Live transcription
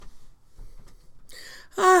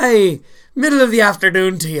Hi! Middle of the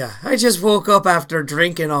afternoon to you. I just woke up after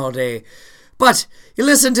drinking all day. But you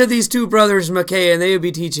listen to these two brothers McKay and they'll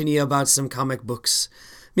be teaching you about some comic books.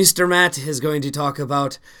 Mr. Matt is going to talk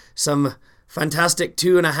about some Fantastic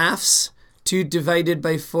 2.5s, 2 divided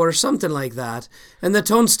by 4, something like that. And the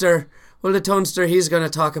Tonester, he's going to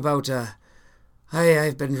talk about...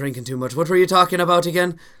 I've been drinking too much. What were you talking about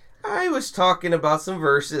again? I was talking about some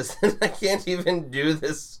verses, and I can't even do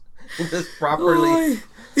this properly. Oh,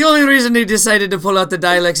 the only reason he decided to pull out the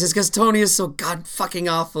dialects is because Tony is so god-fucking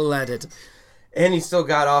awful at it. And he still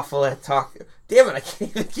got awful at talking. Damn it, I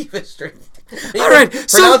can't even keep it straight. All right,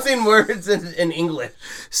 pronouncing words in English.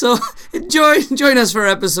 So join us for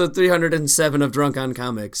episode 307 of Drunk on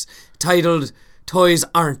Comics, titled Toys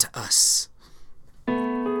Aren't Us.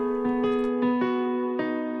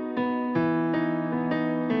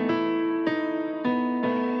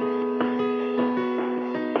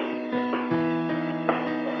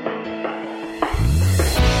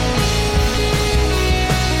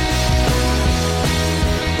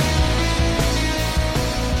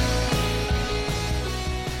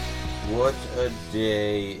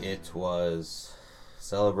 Day it was,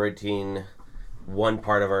 celebrating one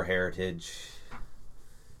part of our heritage,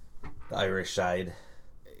 the Irish side.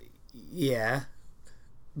 Yeah,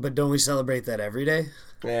 but don't we celebrate that every day?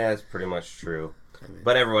 Yeah, that's pretty much true.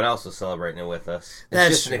 But everyone else was celebrating it with us. It's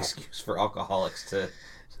just an excuse for alcoholics to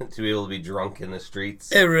be able to be drunk in the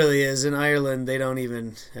streets. It really is. In Ireland, they don't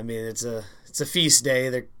even. I mean, it's a feast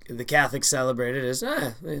day. The Catholics celebrate it as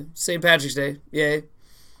St. Patrick's Day, yay!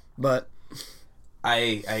 But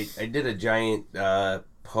I did a giant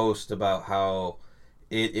post about how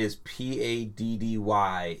it is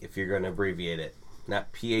PADDY if you're going to abbreviate it,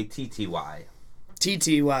 not PATTY.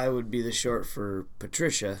 TTY would be the short for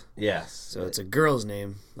Patricia. Yes. So it's a girl's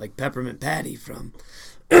name, like Peppermint Patty from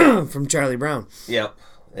from Charlie Brown. Yep.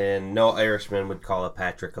 And no Irishman would call a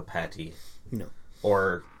Patrick a patty. No.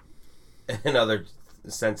 Or, in other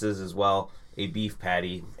senses as well, a beef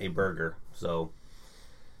patty, a burger. So...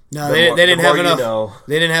 No, they didn't have enough.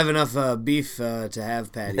 They didn't have enough beef to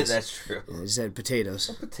have patties. That's true. They just had potatoes.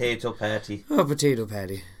 A potato patty. Oh, potato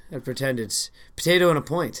patty. I pretend it's potato and a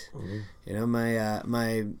point. Mm-hmm. You know,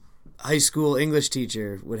 my high school English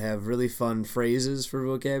teacher would have really fun phrases for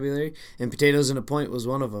vocabulary, and potatoes and a point was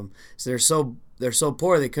one of them. So they're so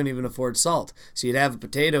poor they couldn't even afford salt. So you'd have a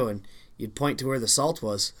potato and you'd point to where the salt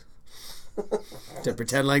was to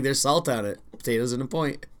pretend like there's salt on it. Potatoes and a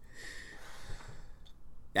point.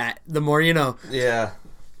 The more you know. Yeah.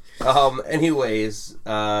 Anyways,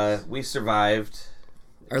 we survived.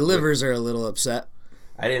 Our livers are a little upset.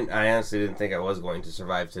 I honestly didn't think I was going to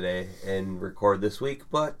survive today and record this week,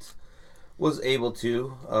 but was able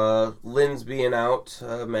to. Lynn's being out.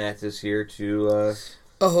 Matt is here to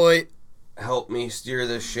ahoy, help me steer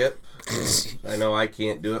this ship. I know I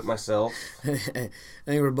can't do it myself. I think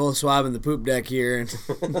we're both swabbing the poop deck here,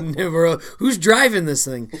 and who's driving this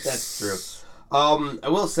thing? That's true. I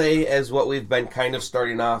will say, as what we've been kind of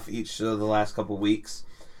starting off each of the last couple weeks,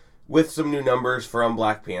 with some new numbers from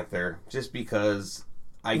Black Panther, just because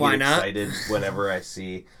I get excited whenever I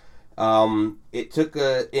see. It took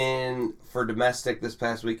in for domestic this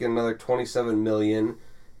past weekend another $27 million.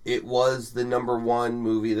 It was the number 1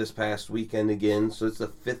 movie this past weekend again, so it's the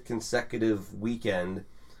 5th consecutive weekend.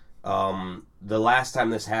 The last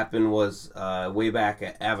time this happened was way back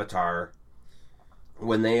at Avatar,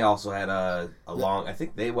 when they also had a long... I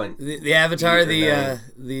think they went... The Avatar, the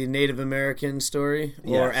Native American story?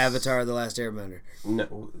 Or yes. Avatar, The Last Airbender?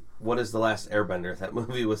 No, what is The Last Airbender? That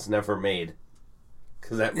movie was never made.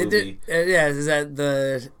 Because that movie... is that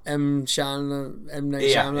the M. Night Shyamalan?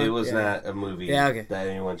 Yeah, it was not a movie that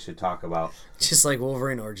anyone should talk about. Just like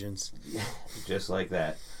Wolverine Origins. Just like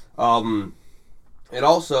that. It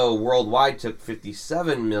also, worldwide, took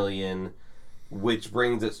 $57 million, which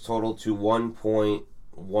brings its total to $1.18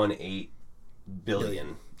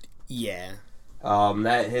 billion. Yeah.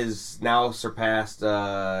 That has now surpassed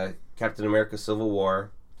Captain America: Civil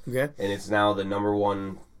War. Okay. And it's now the number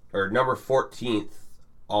 14th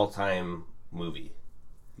all-time movie.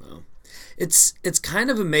 Wow. It's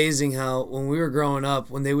kind of amazing how when we were growing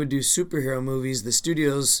up, when they would do superhero movies, the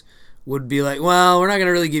studios would be like, well, we're not going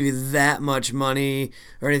to really give you that much money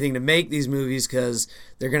or anything to make these movies because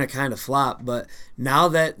they're going to kind of flop. But now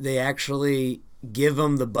that they actually give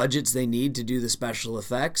them the budgets they need to do the special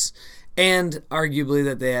effects, and arguably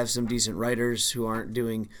that they have some decent writers who aren't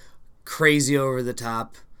doing crazy over the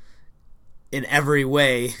top in every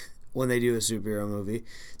way when they do a superhero movie,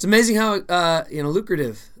 it's amazing how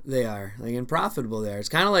lucrative they are, like, and profitable they are. It's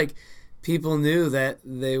kind of like people knew that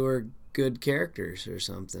they were good characters or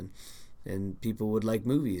something. and people would like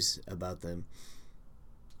movies about them.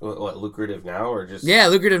 What, lucrative now or just... Yeah,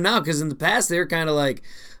 lucrative now, because in the past they were kind of like,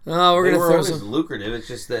 oh, we're going to throw always some... lucrative. It's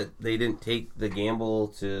just that they didn't take the gamble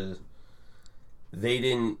to... They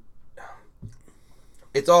didn't...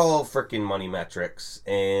 It's all freaking money metrics,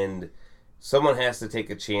 and someone has to take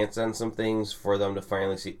a chance on some things for them to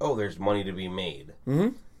finally see, oh, there's money to be made.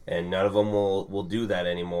 Mm-hmm. And none of them will do that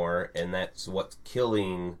anymore, and that's what's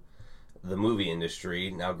killing the movie industry.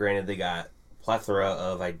 Now, granted, they got plethora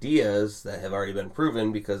of ideas that have already been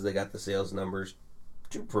proven because they got the sales numbers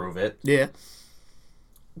to prove it. Yeah.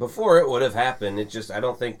 Before it would have happened, it just, I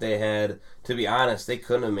don't think they had, to be honest, they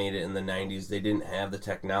couldn't have made it in the 90s. They didn't have the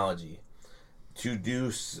technology to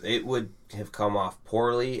do, it would have come off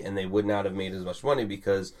poorly, and they would not have made as much money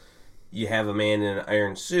because you have a man in an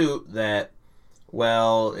iron suit that,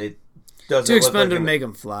 well, it doesn't too expensive to make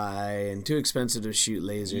them fly, and too expensive to shoot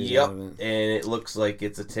lasers out of it. And it looks like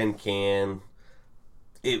it's a tin can.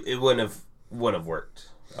 It wouldn't have worked.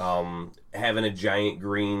 Having a giant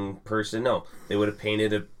green person, no. They would have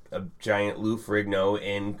painted a giant Lou Ferrigno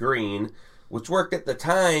in green, which worked at the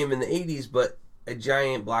time in the 80s, but a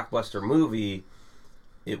giant blockbuster movie,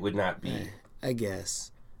 it would not be. I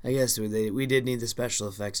guess we did need the special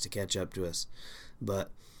effects to catch up to us.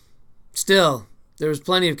 But still, there was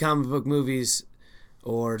plenty of comic book movies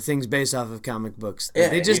or things based off of comic books.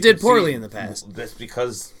 They just did poorly in the past. That's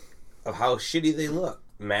because of how shitty they look.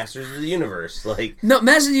 Masters of the Universe, no,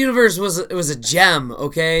 Masters of the Universe was a gem.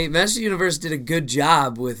 Okay, Masters of the Universe did a good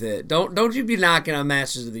job with it. Don't you be knocking on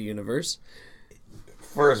Masters of the Universe.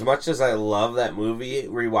 For as much as I love that movie,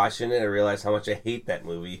 rewatching it, I realize how much I hate that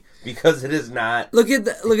movie because it is not. Look at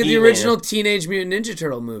the original Teenage Mutant Ninja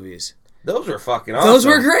Turtle movies. Those were fucking awesome. Those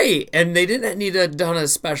were great, and they didn't need a ton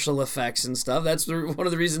of special effects and stuff. That's one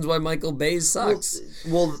of the reasons why Michael Bay sucks.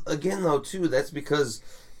 Well, again, though, too, that's because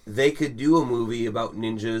they could do a movie about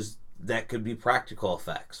ninjas that could be practical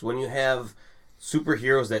effects. When you have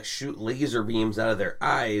superheroes that shoot laser beams out of their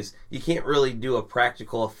eyes, you can't really do a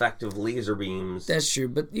practical effect of laser beams. That's true,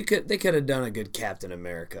 but they could have done a good Captain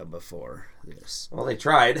America before this. Well, they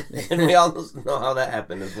tried, and we all know how that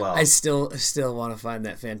happened as well. I still want to find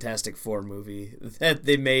that Fantastic Four movie that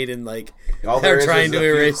they made and all they're trying to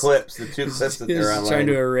erase the two clips that they're online. Trying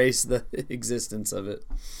to erase the existence of it.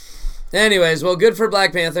 Anyways, well, good for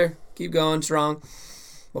Black Panther. Keep going strong.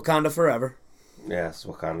 Wakanda forever. Yes,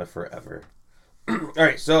 Wakanda forever. All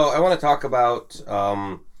right, so I want to talk about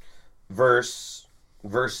versus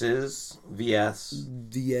VS.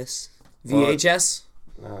 VHS?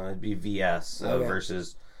 It'd be VS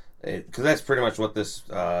versus, because that's pretty much what this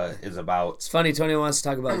is about. It's funny, Tony wants to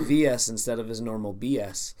talk about VS instead of his normal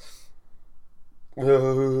BS.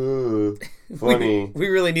 Funny. We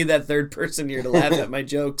really need that third person here to laugh at my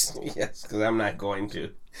jokes. Yes, because I'm not going to.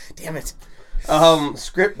 Damn it.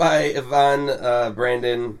 Script by Yvonne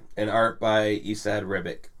Brandon and art by Esad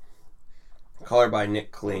Ribic. Color by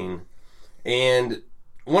Nick Clean. And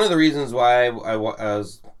one of the reasons why I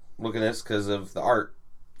was looking at this because of the art.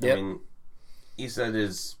 Yep. I mean, Esad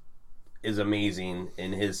is amazing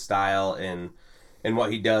in his style and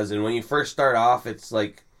what he does. And when you first start off, it's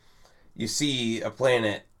like you see a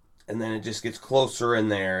planet and then it just gets closer in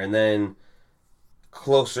there and then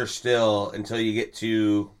closer still until you get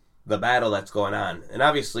to the battle that's going on. And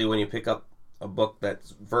obviously when you pick up a book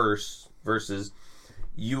that's versus,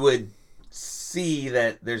 you would see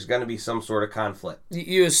that there's going to be some sort of conflict.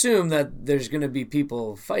 You assume that there's going to be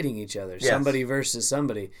people fighting each other, yes. Somebody versus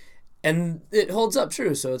somebody. And it holds up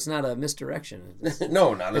true, so it's not a misdirection.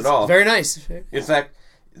 No, not at all. Very nice. In fact,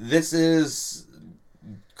 this is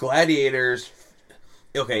Gladiators.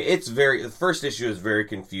 Okay, the first issue is very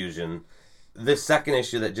confusion. This second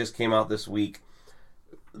issue that just came out this week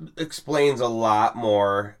explains a lot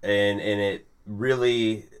more, and it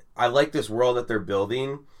really, I like this world that they're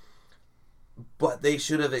building, but they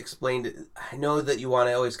should have explained it. I know that you want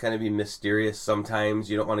to always kind of be mysterious sometimes.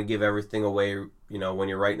 You don't want to give everything away, when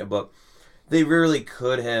you're writing a book. They really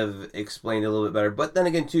could have explained it a little bit better. But then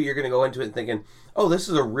again, too, you're going to go into it and thinking, oh, this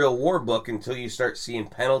is a real war book until you start seeing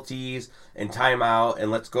penalties and timeout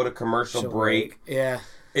and let's go to commercial break. Yeah.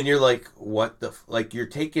 And you're like, what the... you're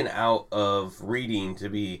taken out of reading to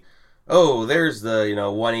be, oh, there's the,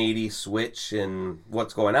 180 switch and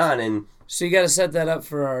what's going on. And so you got to set that up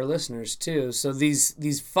for our listeners, too. So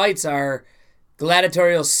these fights are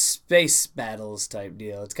gladiatorial space battles type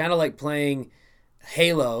deal. It's kind of like playing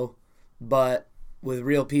Halo, but with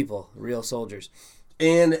real people, real soldiers.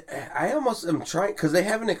 And I almost am trying, because they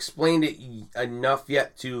haven't explained it enough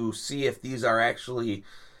yet to see if these are actually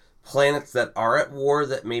planets that are at war,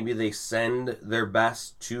 that maybe they send their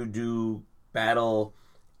best to do battle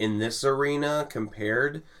in this arena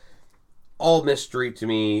compared, all mystery to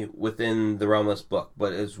me within the realm of this book.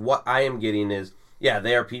 But is what I am getting is, yeah,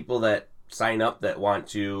 they are people that sign up that want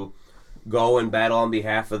to go and battle on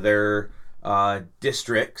behalf of their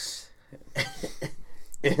districts.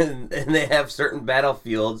 and they have certain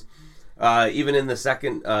battlefields. Even in the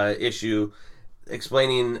second issue,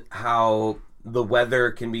 explaining how the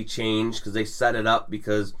weather can be changed because they set it up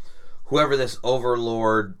because whoever this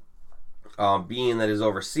overlord being that is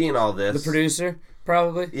overseeing all this, the producer,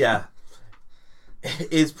 probably, yeah,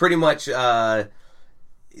 is pretty much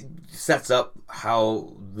sets up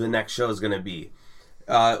how the next show is going to be.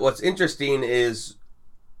 What's interesting is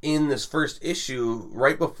in this first issue,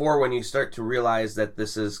 right before when you start to realize that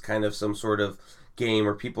this is kind of some sort of game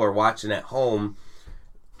or people are watching at home,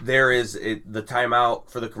 there is the timeout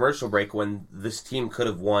for the commercial break when this team could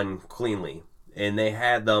have won cleanly. And they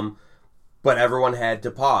had them, but everyone had to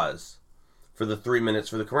pause for the 3 minutes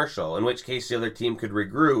for the commercial, in which case the other team could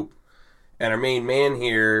regroup. And our main man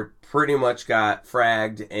here pretty much got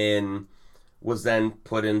fragged and was then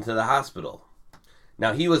put into the hospital.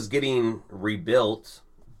 Now, he was getting rebuilt,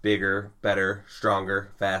 bigger, better,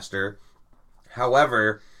 stronger, faster.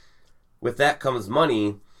 However, with that comes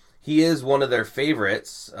money. He is one of their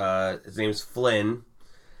favorites. His name's Flynn.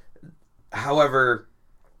 However,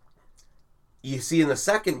 you see in the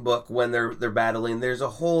second book when they're battling, there's a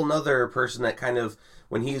whole nother person that kind of,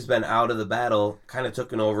 when he's been out of the battle, kind of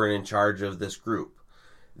taken over and in charge of this group.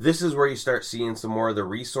 This is where you start seeing some more of the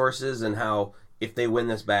resources and how if they win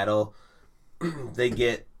this battle, they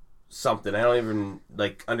get something. I don't even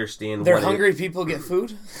understand. They're hungry people get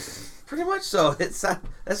food? Pretty much so.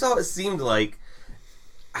 That's all it seemed like.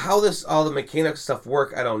 How all the mechanical stuff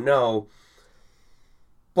work, I don't know.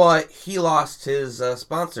 But he lost his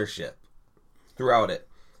sponsorship throughout it.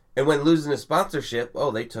 And when losing his sponsorship,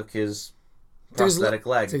 they took his prosthetic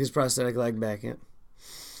leg. Took his prosthetic leg back, yeah.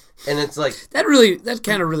 And it's like... That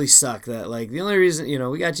kind of really sucked. That, the only reason,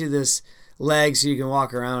 we got you this leg so you can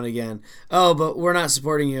walk around again. Oh, but we're not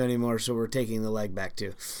supporting you anymore, so we're taking the leg back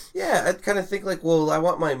too. Yeah, I'd kind of think I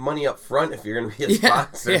want my money up front if you're going to be a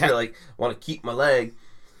sponsor. Yeah. I want to keep my leg.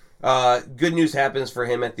 Good news happens for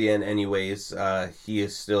him at the end anyways. He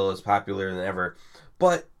is still as popular than ever.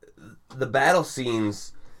 But the battle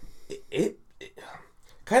scenes, it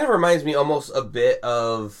kind of reminds me almost a bit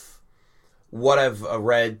of what I've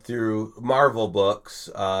read through Marvel books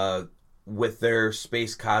with their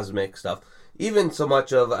space cosmic stuff. Even so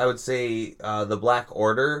much of, I would say, the Black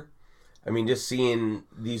Order. I mean, just seeing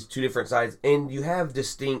these two different sides. And you have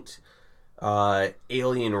distinct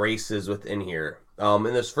alien races within here. In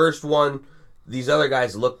this first one, these other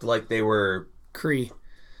guys looked like they were... Kree.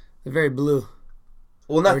 They're very blue.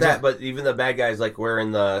 Well, not that, but even the bad guys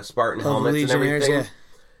wearing the Spartan helmets and everything. Yeah.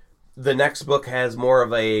 The next book has more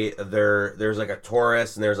of there's a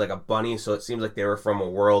Taurus and there's a bunny, so it seems like they were from a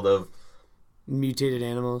world of... mutated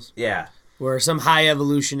animals. Yeah. Where some high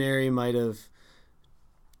evolutionary might have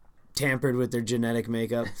tampered with their genetic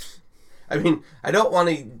makeup. I mean, I don't want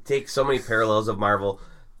to take so many parallels of Marvel,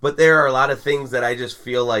 but there are a lot of things that I just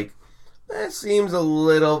feel like that seems a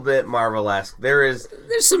little bit Marvel-esque. There's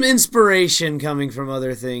some inspiration coming from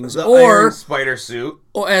other things, the Iron Spider suit,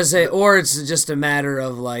 or it's just a matter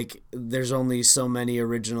of there's only so many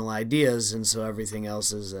original ideas, and so everything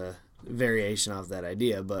else is a variation off that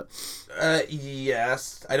idea. But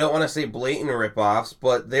yes, I don't want to say blatant ripoffs,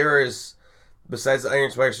 but there is. Besides the Iron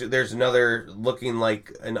Spider suit, there's another looking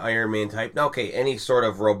like an Iron Man type. Now, okay, any sort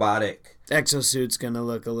of robotic exosuit's gonna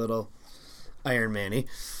look a little Iron Man-y.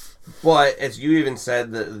 But as you even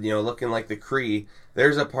said, that looking like the Kree,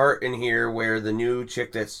 there's a part in here where the new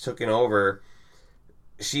chick that's taken over,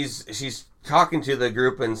 she's talking to the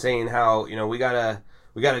group and saying how we gotta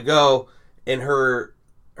go, and her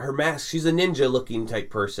mask, she's a ninja looking type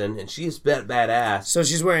person, and she's badass. So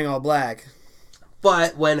she's wearing all black.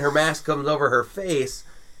 But when her mask comes over her face,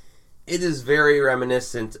 it is very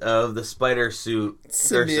reminiscent of the spider suit,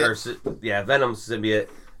 Venom symbiote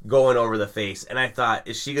going over the face. And I thought,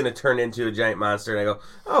 is she going to turn into a giant monster? And I go,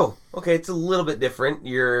 oh, okay, it's a little bit different.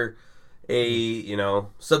 You're a,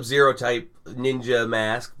 Sub-Zero type ninja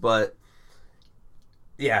mask, but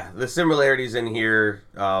yeah, the similarities in here.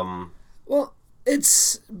 But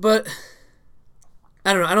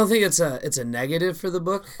I don't know. I don't think it's a negative for the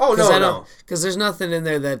book. Oh no, because there's nothing in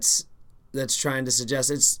there that's trying to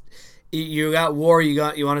suggest you got war. You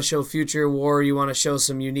want to show future war. You want to show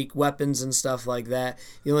some unique weapons and stuff like that.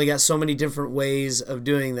 You only got so many different ways of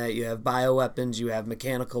doing that. You have bioweapons. You have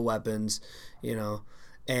mechanical weapons.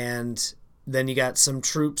 And then you got some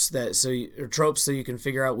tropes so you can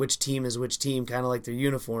figure out which team is which team, kind of like their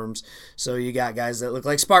uniforms. So you got guys that look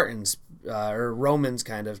like Spartans or Romans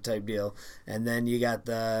kind of type deal, and then you got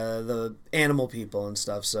the animal people and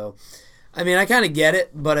stuff. So, I mean, I kind of get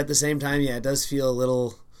it, but at the same time, yeah, it does feel a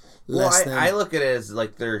little less. Well, I look at it as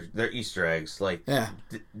like they're Easter eggs. Like, yeah.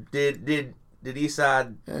 Did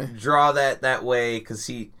Esad draw that way because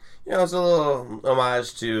he, it's a little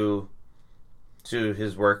homage to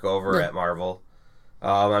his work over at Marvel.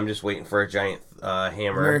 I'm just waiting for a giant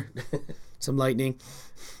hammer. Some lightning.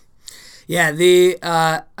 Yeah,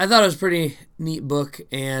 I thought it was a pretty neat book,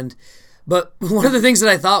 but one of the things that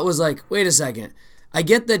I thought was like, wait a second. I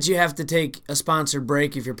get that you have to take a sponsored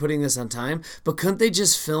break if you're putting this on time, but couldn't they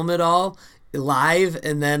just film it all live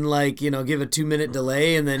and then give a 2-minute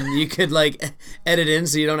delay and then you could edit in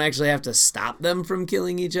so you don't actually have to stop them from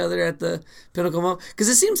killing each other at the pinnacle moment? Because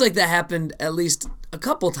it seems like that happened at least a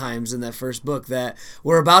couple times in that first book that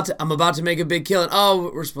I'm about to make a big kill and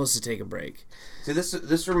we're supposed to take a break. See,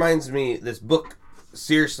 this reminds me, this book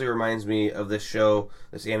seriously reminds me of this show,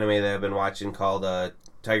 this anime that I've been watching called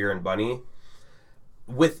Tiger and Bunny.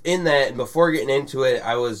 Within that, and before getting into it,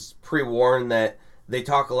 I was pre-warned that they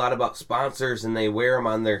talk a lot about sponsors and they wear them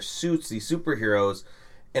on their suits, these superheroes.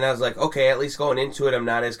 And I was like, okay, at least going into it, I'm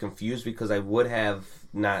not as confused because I would have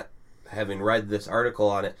not having read this article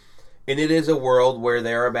on it. And it is a world where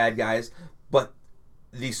there are bad guys, but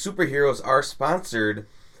these superheroes are sponsored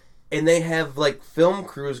and they have film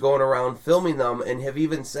crews going around filming them and have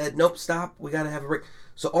even said, nope, stop, we got to have a break.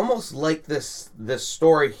 So almost like this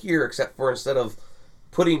story here, except for instead of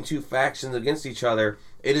putting two factions against each other,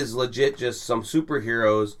 it is legit just some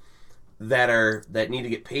superheroes that need to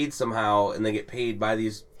get paid somehow, and they get paid by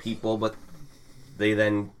these people, but they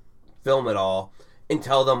then film it all and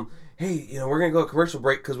tell them, hey, we're going to go to commercial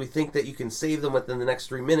break because we think that you can save them within the next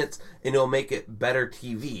 3 minutes and it'll make it better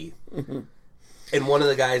TV. And one of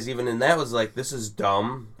the guys even in that was like, this is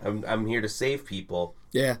dumb. I'm here to save people.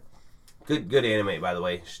 Yeah. Good anime, by the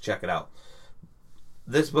way. You should check it out.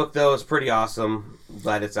 This book, though, is pretty awesome.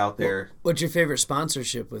 Glad it's out there. What's your favorite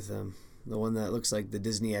sponsorship with them? The one that looks like the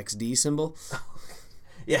Disney XD symbol?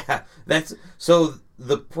 Yeah, so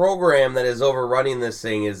the program that is overrunning this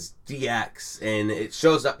thing is DX, and it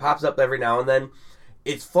pops up every now and then.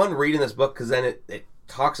 It's fun reading this book because then it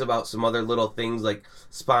talks about some other little things like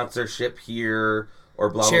sponsorship here or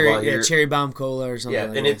blah, blah, blah here. Yeah, Cherry Bomb Cola or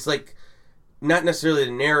something. Yeah, and it's not necessarily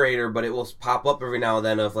the narrator, but it will pop up every now and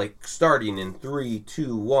then of starting in 3,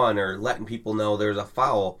 2, 1 or letting people know there's a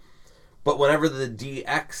foul. But whenever the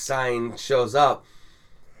DX sign shows up,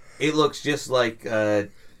 it looks just like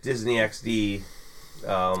Disney XD.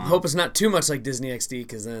 Hope it's not too much like Disney XD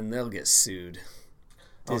because then they'll get sued.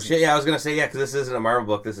 Oh shit! Yeah, I was gonna say because this isn't a Marvel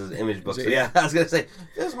book. This is an Image book. So yeah, I was gonna say if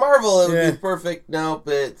it's Marvel, it would be perfect. Nope,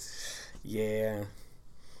 it's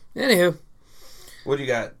Anywho, what do you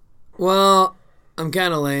got? Well, I'm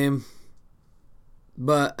kind of lame,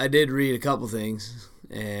 but I did read a couple things,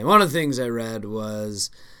 and one of the things I read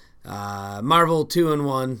was Marvel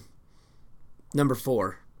 2-in-1 number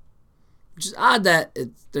 4, which is odd that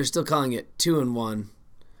they're still calling it 2-in-1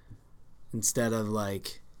 instead of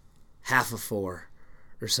half of 4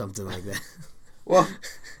 or something like that. Well,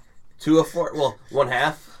 2 of 4. Well,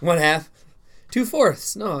 1/2. 1/2.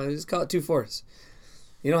 2/4. No, just call it 2/4.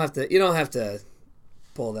 You don't have to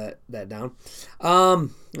pull that down.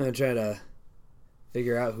 I'm gonna try to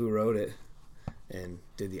figure out who wrote it and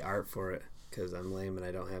did the art for it because I'm lame and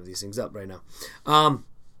I don't have these things up right now.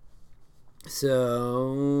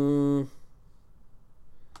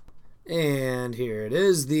 And here it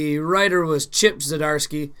is. The writer was Chip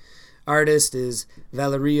Zdarsky. Artist is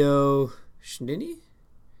Valerio Schnini.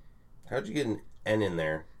 How'd you get an N in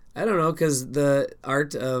there? I don't know, because the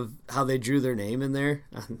art of how they drew their name in there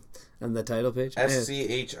on the title page.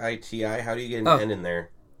 SCHITI. How do you get an N in there?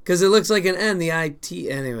 Because it looks like an N, the IT.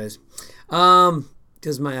 Anyways.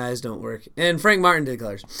 Because my eyes don't work. And Frank Martin did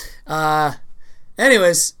colors.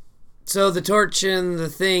 Anyways, so the Torch and the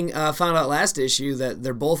Thing found out last issue that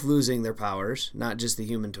they're both losing their powers, not just the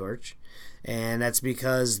Human Torch. And that's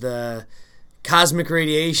because the cosmic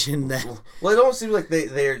radiation that... Well, it almost seems like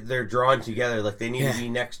they're drawn together. Like they need to be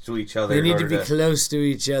next to each other. They need to be close to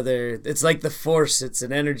each other. It's like the Force. It's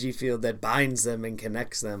an energy field that binds them and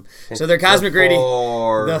connects them. So their cosmic radiation...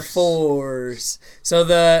 The Force. So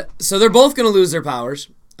they're both going to lose their powers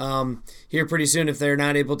here pretty soon if they're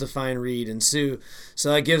not able to find Reed and Sue.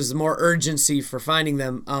 So that gives more urgency for finding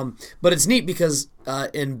them. But it's neat because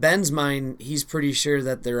in Ben's mind, he's pretty sure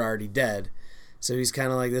that they're already dead. So he's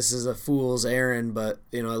kind of like, this is a fool's errand, but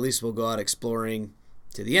at least we'll go out exploring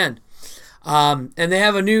to the end. And they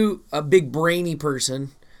have a big brainy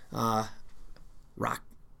person, Rachna?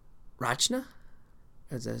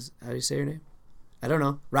 How do you say her name? I don't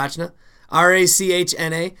know. Rachna.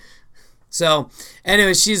 Rachna. So,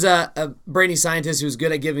 anyway, she's a brainy scientist who's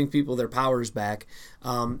good at giving people their powers back.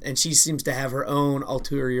 And she seems to have her own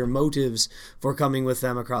ulterior motives for coming with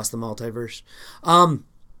them across the multiverse.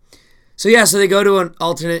 So they go to an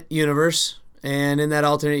alternate universe. And in that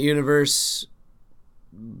alternate universe,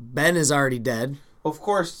 Ben is already dead. Of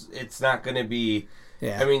course, it's not going to be...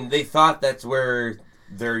 Yeah. I mean, they thought that's where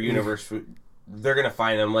their universe... They're going to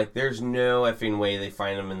find him. Like, there's no effing way they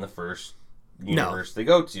find him in the first universe they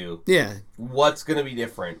go to. Yeah. What's going to be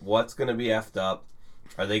different? What's going to be effed up?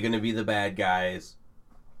 Are they going to be the bad guys?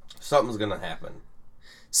 Something's going to happen.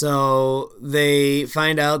 So they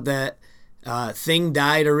find out that Thing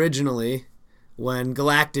died originally when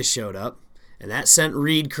Galactus showed up. And that sent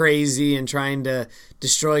Reed crazy and trying to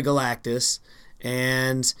destroy Galactus.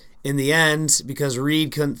 And in the end, because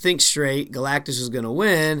Reed couldn't think straight, Galactus was going to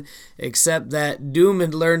win, except that Doom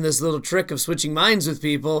had learned this little trick of switching minds with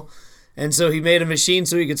people. And so he made a machine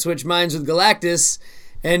so he could switch minds with Galactus,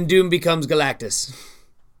 and Doom becomes Galactus.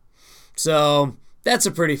 So that's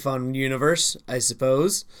a pretty fun universe, I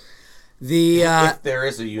suppose. If there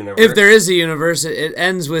is a universe. If there is a universe, it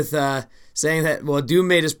ends with... saying that, Doom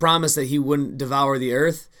made his promise that he wouldn't devour the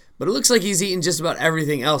Earth, but it looks like he's eaten just about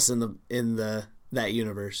everything else in that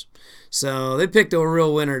universe. So they picked a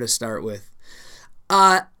real winner to start with.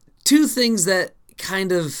 Two things that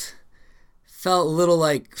kind of felt a little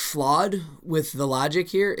like flawed with the logic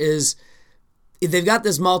here is they've got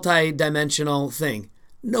this multi-dimensional thing.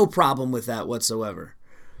 No problem with that whatsoever.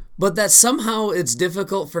 But that somehow it's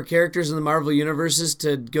difficult for characters in the Marvel universes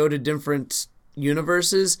to go to different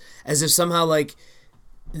universes, as if somehow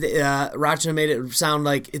Rachna made it sound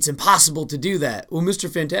like it's impossible to do that. Well, Mr.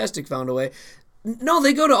 Fantastic found a way. No,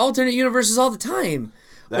 they go to alternate universes all the time.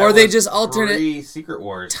 Or they just alternate Secret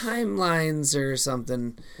Wars timelines or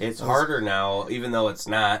something. It's harder now, even though it's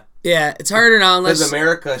not. Yeah, it's harder now unless... Because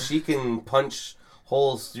America, she can punch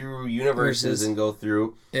holes through universes and go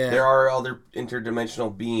through. Yeah. There are other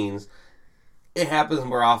interdimensional beings. It happens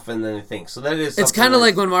more often than you think. So that is. It's kind of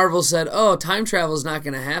like when Marvel said, "Oh, time travel is not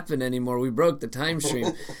going to happen anymore. We broke the time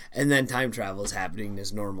stream," and then time travel is happening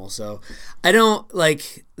as normal. So I don't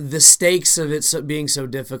like the stakes of it being so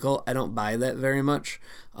difficult. I don't buy that very much.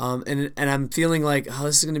 And I'm feeling like, oh,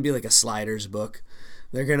 this is going to be like a Sliders book.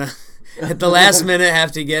 They're gonna at the last minute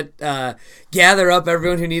have to gather up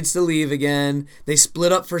everyone who needs to leave again. They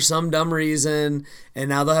split up for some dumb reason, and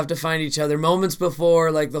now they'll have to find each other moments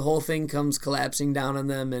before the whole thing comes collapsing down on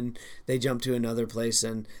them, and they jump to another place,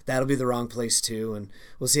 and that'll be the wrong place too. And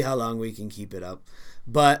we'll see how long we can keep it up.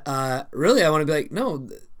 But really, I want to be like, no,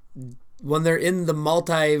 when they're in the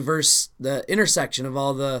multiverse, the intersection of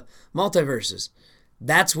all the multiverses,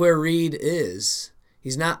 that's where Reed is.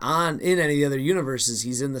 He's not in any of the other universes.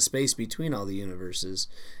 He's in the space between all the universes.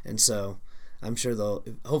 And so I'm sure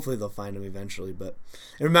hopefully they'll find him eventually. But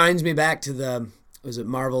it reminds me back to was it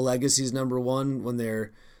Marvel Legacies #1 when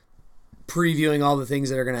they're previewing all the things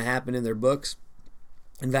that are going to happen in their books.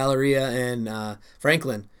 And Valeria and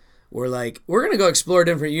Franklin were like, we're going to go explore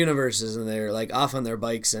different universes. And they're like off on their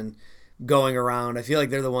bikes and going around. I feel like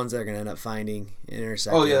they're the ones that are going to end up finding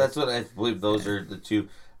intersecting. Oh, yeah, that's what I believe. Those are the two.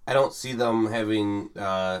 I don't see them having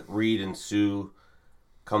Reed and Sue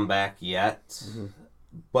come back yet,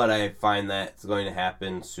 but I find that it's going to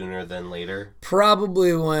happen sooner than later.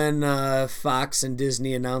 Probably when Fox and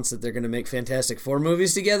Disney announce that they're going to make Fantastic Four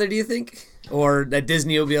movies together, do you think? Or that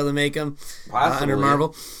Disney will be able to make them under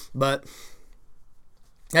Marvel? But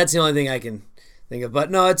that's the only thing I can think of. But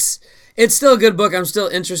no, it's still a good book. I'm still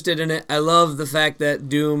interested in it. I love the fact that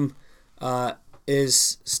Doom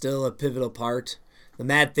is still a pivotal part. The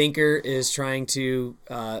Mad Thinker is trying to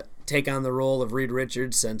take on the role of Reed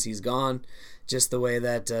Richards since he's gone, just the way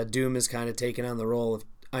that Doom is kind of taken on the role of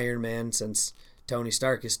Iron Man since Tony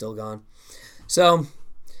Stark is still gone. So,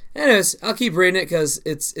 anyways, I'll keep reading it because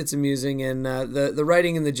it's amusing, and the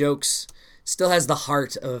writing and the jokes still has the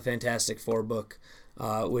heart of a Fantastic Four book,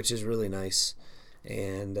 which is really nice.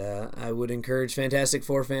 And I would encourage Fantastic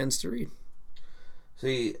Four fans to read.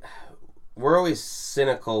 See, we're always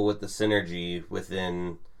cynical with the synergy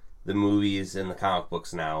within the movies and the comic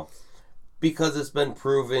books now because it's been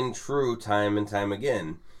proven true time and time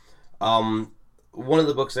again. One of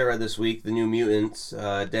the books I read this week, The New Mutants,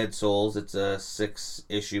 Dead Souls, it's a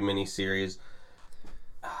 6-issue miniseries.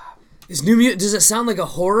 Is New Mutant, does it sound like a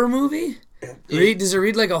horror movie? Does it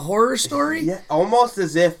read like a horror story? Yeah, almost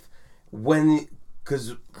as if when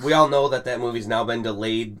because we all know that movie's now been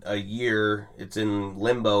delayed a year. It's in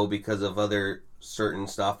limbo because of other certain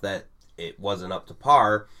stuff that it wasn't up to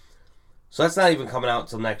par. So that's not even coming out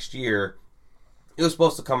until next year. It was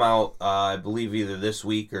supposed to come out, I believe, either this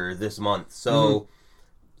week or this month. So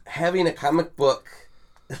having a comic book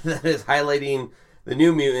that is highlighting the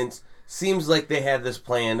New Mutants seems like they had this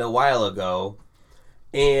planned a while ago.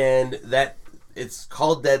 And that it's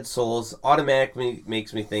called Dead Souls automatically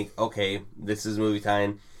makes me think, okay, this is movie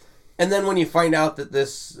time. And then when you find out that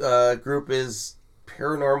this group is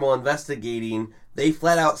paranormal investigating, they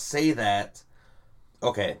flat out say that,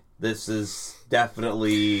 okay, this is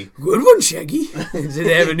definitely... Good one, Shaggy. Did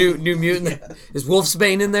they have a new mutant? Yeah. Is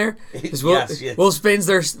Wolfsbane in there? Yes. Wolfsbane's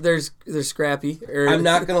their Scrappy. I'm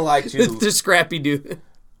not going to lie to you. They're Scrappy dude.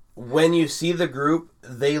 When you see the group,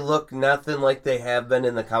 they look nothing like they have been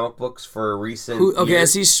in the comic books for recent years. I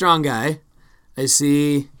see Strong Guy. I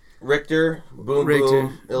see... Richter, Boom,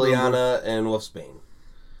 Illyana, and Wolfsbane.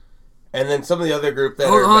 And then some of the other group that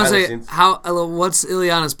are... What's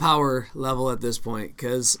Illyana's power level at this point?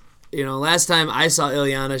 Because... last time I saw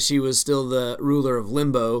Illyana, she was still the ruler of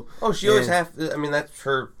Limbo. Oh, she always has to... I mean, that's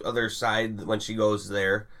her other side when she goes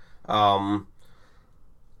there.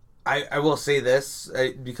 I will say this,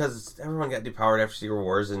 because everyone got depowered after Secret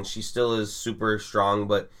Wars, and she still is super strong,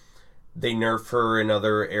 but they nerf her in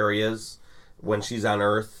other areas when she's on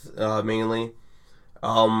Earth, mainly.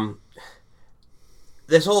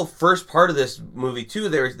 This whole first part of this movie, too,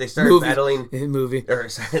 they started battling...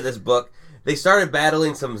 this book... They started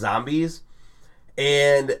battling some zombies,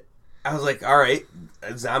 and I was like, all right,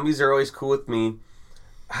 zombies are always cool with me.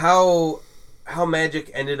 How magic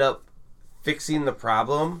ended up fixing the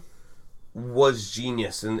problem was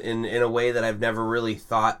genius in a way that I've never really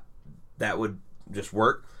thought that would just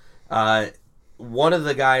work. One of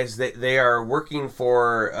the guys, they are working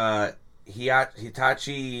for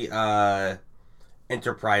Hitachi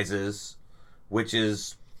Enterprises, which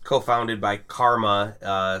is... co-founded by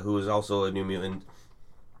Karma, who is also a New Mutant,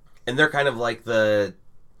 and they're kind of like the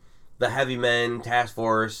Heavy Men task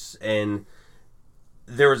force. And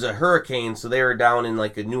there was a hurricane, so they were down in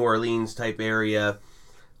like a New Orleans type area,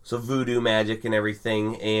 so voodoo magic and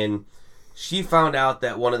everything. And she found out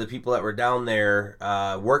that one of the people that were down there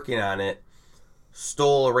working on it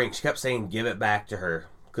stole a ring. She kept saying, "Give it back to her,"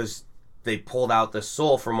 because they pulled out the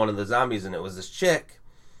soul from one of the zombies, and it was this chick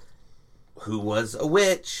who was a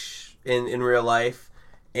witch in real life,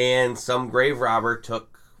 and some grave robber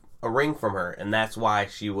took a ring from her, and that's why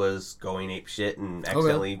she was going apeshit and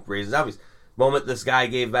accidentally raised zombies. The moment this guy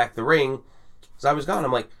gave back the ring, zombies gone.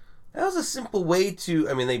 I'm like, that was a simple way to...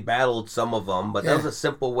 I mean, they battled some of them, but that was a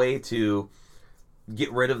simple way to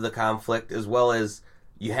get rid of the conflict, as well as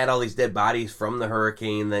you had all these dead bodies from the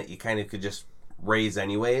hurricane that you kind of could just raise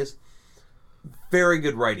anyways. Very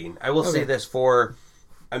good writing. I will say this for...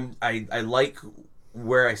 I like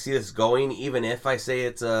where I see this going, even if I say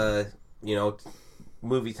it's a,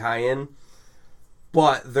 movie tie-in.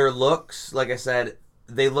 But their looks, like I said,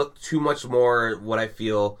 they look too much more what I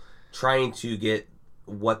feel trying to get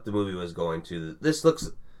what the movie was going to. This looks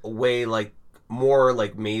way more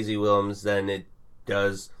like Maisie Williams than it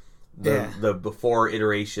does the before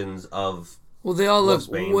iterations of... Well, they all look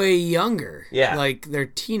way younger. Yeah. Like, they're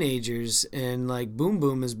teenagers, and, Boom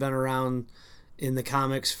Boom has been around in the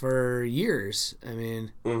comics for years. I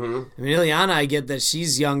mean, Illyana, I get that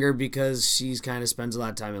she's younger because she's kind of spends a lot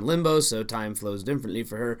of time in Limbo, so time flows differently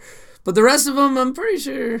for her. But the rest of them, I'm pretty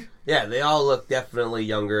sure... Yeah, they all look definitely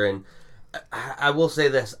younger, and I will say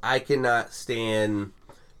this, I cannot stand...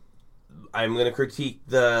 I'm going to critique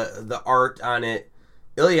the art on it.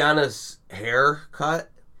 Illyana's haircut,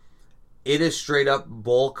 it is straight up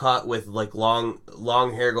bowl cut with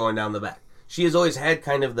long hair going down the back. She has always had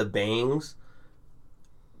kind of the bangs,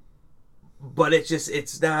 but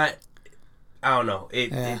it's not, I don't know,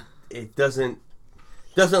 it doesn't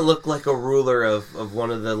look like a ruler of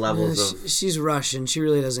one of the levels of... She's Russian. She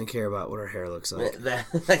really doesn't care about what her hair looks like. I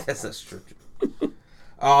guess that's true.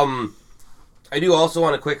 I do also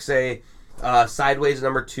want to quick say, Sideways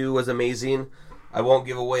 #2 was amazing. I won't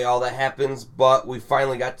give away all that happens, but we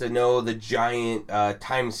finally got to know the giant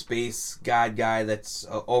time-space god guy that's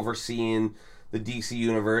overseeing the DC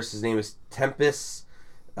universe. His name is Tempest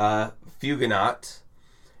Fugonaut.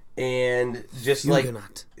 And just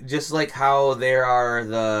like how there are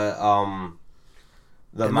the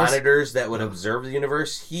monitors that would observe the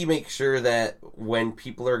universe, he makes sure that when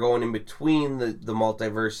people are going in between the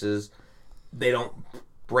multiverses, they don't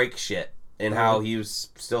break shit. And how he was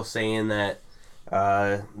still saying that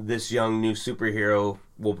this young new superhero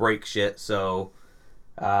will break shit. So,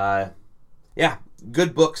 yeah,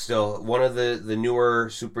 good book still. One of the newer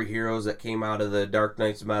superheroes that came out of the Dark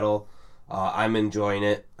Knight's Metal. I'm enjoying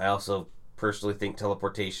it. I also personally think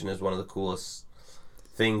teleportation is one of the coolest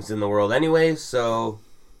things in the world anyway, so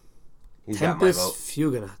he's Tempest got my vote.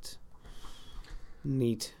 Fugonaut.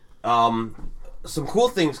 Neat. Some cool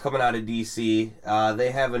things coming out of DC.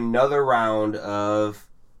 They have another round of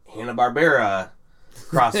Hanna-Barbera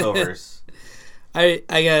crossovers. I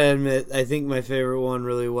gotta admit, I think my favorite one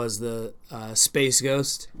really was the Space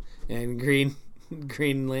Ghost and Green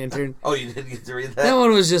Lantern. Oh, you did get to read that? That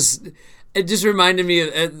one was just... It just reminded me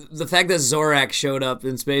of the fact that Zorak showed up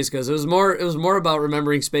in Space Ghost. It was more about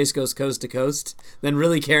remembering Space Ghost coast to coast than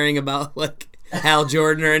really caring about like Hal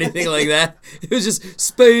Jordan or anything like that. It was just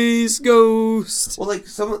Space Ghost. Well, like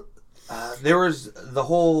there was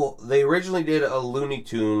they originally did a Looney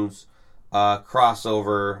Tunes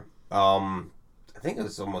crossover. I think it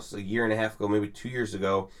was almost a year and a half ago, maybe 2 years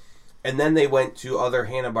ago, and then they went to other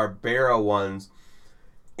Hanna-Barbera ones.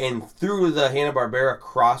 And through the Hanna-Barbera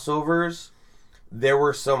crossovers, there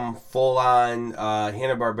were some full-on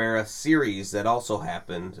Hanna-Barbera series that also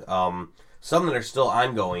happened. Some that are still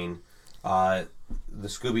ongoing. The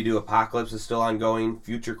Scooby-Doo Apocalypse is still ongoing.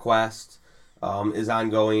 Future Quest is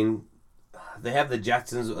ongoing. They have the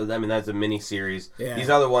Jetsons. I mean, that's a mini-series. Yeah. These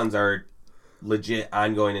other ones are legit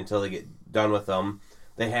ongoing until they get done with them.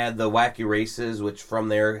 They had the Wacky Races, which from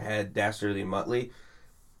there had Dastardly Muttley.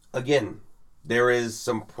 Again, there is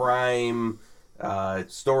some prime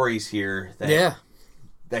stories here that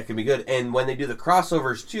can be good. And when they do the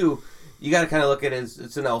crossovers too, you got to kind of look at it as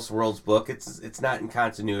it's an Elseworlds book. It's not in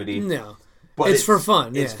continuity. No, but it's for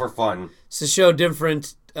fun. It's for fun. It's to show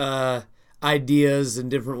different ideas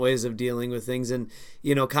and different ways of dealing with things. And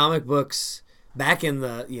comic books back in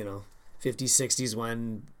the 50s, 60s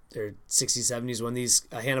when or 60s, 70s when these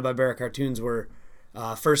Hanna-Barbera cartoons were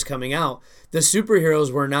first coming out, the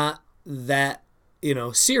superheroes were not that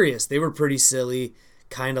serious. They were pretty silly,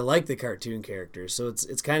 kind of like the cartoon characters. So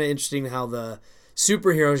it's kind of interesting how the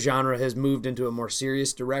superhero genre has moved into a more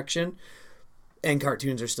serious direction, and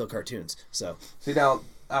cartoons are still cartoons. So see now,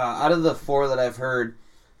 out of the four that I've heard,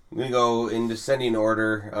 I'm gonna go in descending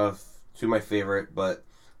order to my favorite, but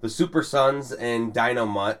the Super Sons and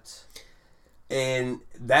Dynomutt, and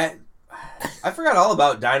that I forgot all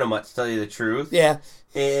about Dynomutt, to tell you the truth. Yeah.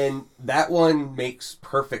 And that one makes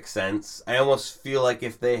perfect sense. I almost feel like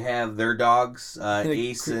if they have their dogs,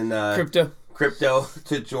 Ace and Crypto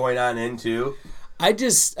to join on into. I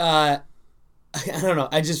don't know.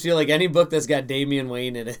 I just feel like any book that's got Damian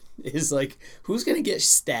Wayne in it is like, who's going to get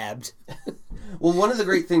stabbed? Well, one of the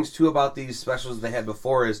great things, too, about these specials they had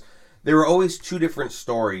before is there were always two different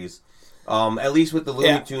stories. At least with the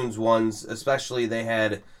Looney Tunes ones, especially, they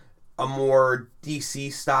had a more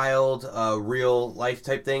DC-styled, real-life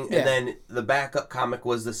type thing. Yeah. And then the backup comic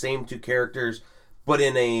was the same two characters, but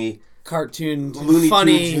in a cartoon, Looney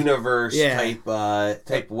funny Tunes universe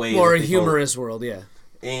type way. Or a humorous world, yeah.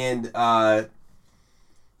 And I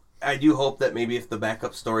do hope that maybe if the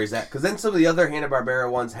backup story is that... Because then some of the other Hanna-Barbera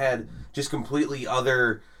ones had just completely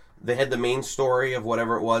other... They had the main story of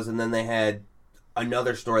whatever it was, and then they had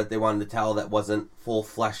another story that they wanted to tell that wasn't full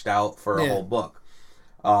fleshed out for a whole book.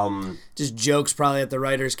 Just jokes probably that the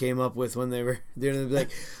writers came up with when they were doing it. They'd be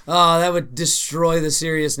like, oh, that would destroy the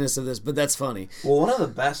seriousness of this, but that's funny. Well, one of the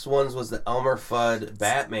best ones was the Elmer Fudd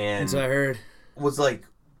Batman. That's what I heard. Was like,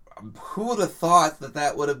 who would have thought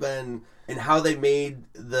that would have been, and how they made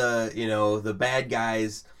the bad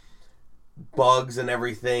guys, bugs and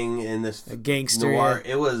everything in this a gangster noir.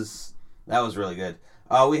 That was really good.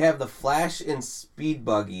 We have the Flash and Speed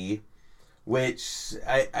Buggy, which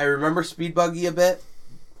I remember Speed Buggy a bit.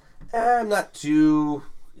 I'm not too,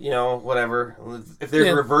 whatever. If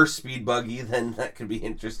there's reverse Speed Buggy, then that could be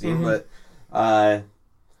interesting. Mm-hmm. But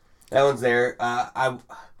that one's there.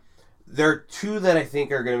 There are two that I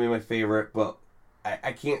think are going to be my favorite, but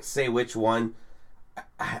I can't say which one.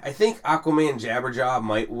 I think Aquaman and Jabberjaw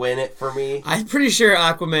might win it for me. I'm pretty sure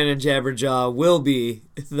Aquaman and Jabberjaw will be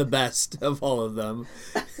the best of all of them.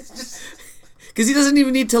 Because he doesn't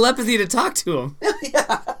even need telepathy to talk to him.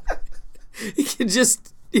 Yeah. He can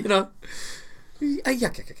just,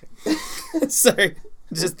 Sorry.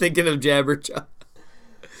 Just thinking of Jabberjaw.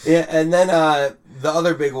 Yeah, and then the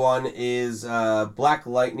other big one is Black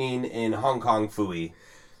Lightning in Hong Kong Phooey.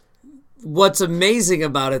 What's amazing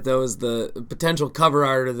about it, though, is the potential cover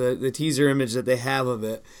art or the teaser image that they have of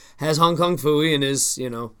it has Hong Kong Phooey in his,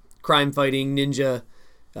 crime-fighting ninja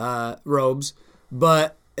robes,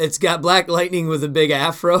 but it's got Black Lightning with a big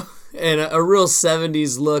afro and a real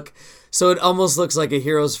 70s look, so it almost looks like a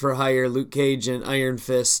Heroes for Hire, Luke Cage and Iron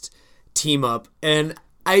Fist team-up, and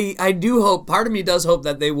I do hope, part of me does hope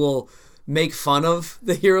that they will make fun of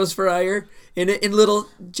the Heroes for Hire in little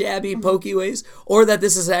jabby, pokey ways, or that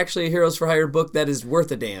this is actually a Heroes for Hire book that is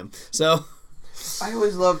worth a damn. So, I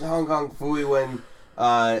always loved Hong Kong Phooey when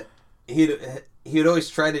he'd always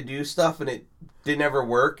try to do stuff and it didn't ever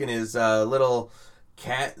work, and his little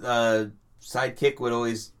cat sidekick would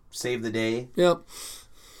always save the day. Yep.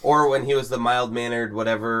 Or when he was the mild-mannered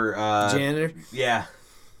whatever janitor. Yeah.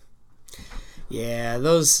 Yeah,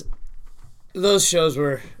 those shows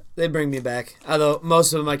they bring me back. Although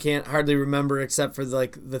most of them I can't hardly remember except for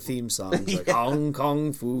the theme songs, like Hong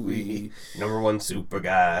Kong Phooey, #1 super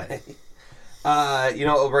guy. You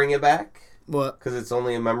know what will bring it back? What? Because it's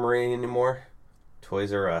only a memory anymore.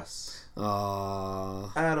 Toys R Us.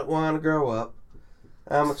 Aww. I don't want to grow up.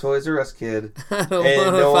 I'm a Toys R Us kid. I don't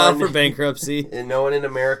want to file for bankruptcy. And no one in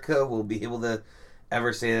America will be able to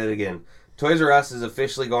ever say that again. Toys R Us is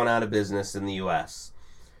officially going out of business in the U.S.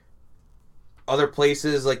 Other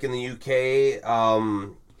places like in the UK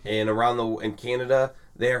and in Canada,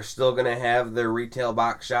 they are still going to have their retail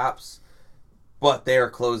box shops, but they are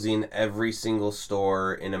closing every single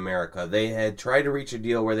store in America. They had tried to reach a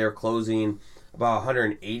deal where they were closing about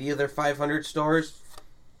 180 of their 500 stores.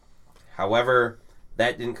 However,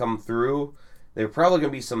 that didn't come through. There are probably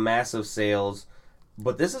going to be some massive sales,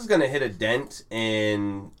 but this is going to hit a dent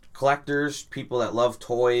in collectors, people that love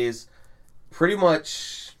toys, pretty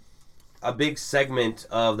much a big segment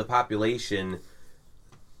of the population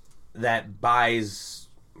that buys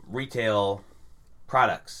retail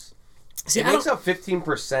products. See, it makes up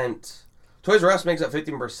 15%. Toys R Us makes up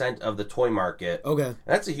 15% of the toy market. Okay.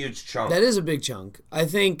 That's a huge chunk. That is a big chunk. I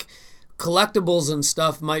think collectibles and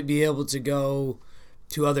stuff might be able to go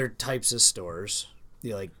to other types of stores,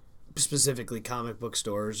 like specifically comic book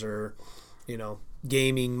stores or,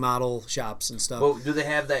 gaming model shops and stuff. Well, do they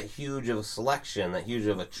have that huge of a selection, that huge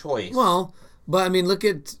of a choice? Well, but I mean, look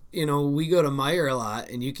at, we go to Meijer a lot,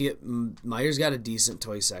 and Meijer's got a decent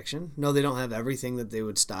toy section. No, they don't have everything that they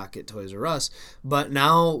would stock at Toys R Us, but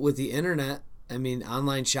now with the internet, I mean,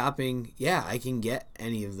 online shopping, yeah, I can get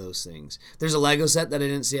any of those things. There's a Lego set that I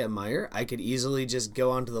didn't see at Meijer. I could easily just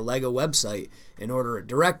go onto the Lego website and order it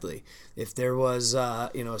directly. If there was,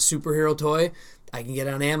 a superhero toy, I can get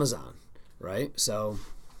it on Amazon, right? So,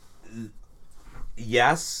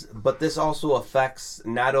 yes, but this also affects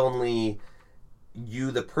not only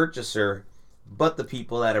you, the purchaser, but the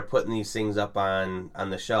people that are putting these things up on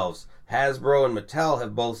the shelves. Hasbro and Mattel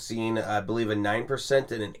have both seen, I believe, a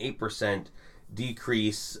 9% and an 8%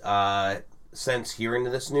 decrease since hearing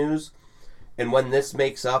this news. And when this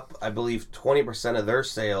makes up, I believe, 20% of their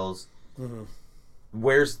sales,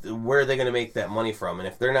 where are they going to make that money from? And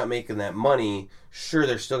if they're not making that money, sure,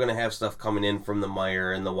 they're still going to have stuff coming in from the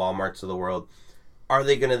Meijer and the Walmarts of the world. Are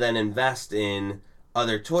they going to then invest in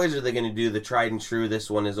other toys? Or are they going to do the tried and true, this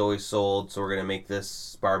one is always sold, so we're going to make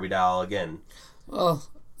this Barbie doll again? Well,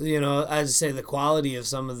 I'd say the quality of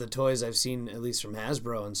some of the toys I've seen, at least from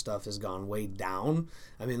Hasbro and stuff, has gone way down.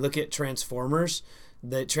 I mean, look at Transformers.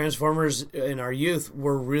 The Transformers in our youth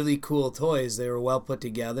were really cool toys. They were well put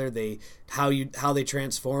together. How they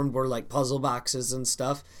transformed were like puzzle boxes and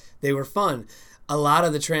stuff. They were fun. A lot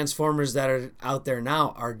of the Transformers that are out there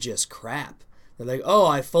now are just crap. They're like, oh,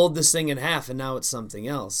 I fold this thing in half and now it's something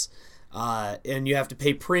else. And you have to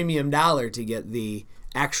pay premium dollar to get the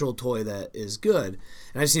actual toy that is good.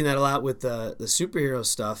 And I've seen that a lot with the superhero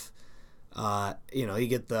stuff. You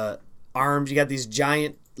get the arms, you got these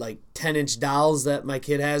giant like 10-inch dolls that my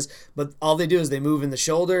kid has, but all they do is they move in the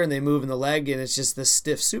shoulder and they move in the leg, and it's just this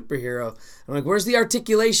stiff superhero. I'm like, where's the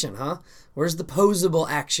articulation, huh? Where's the posable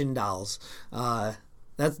action dolls?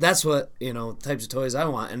 That's what, types of toys I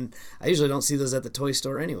want, and I usually don't see those at the toy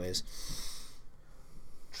store anyways.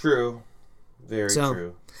 True. Very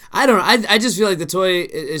true. I don't know. I just feel like the toy,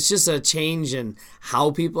 it's just a change in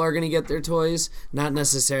how people are going to get their toys, not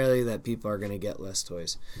necessarily that people are going to get less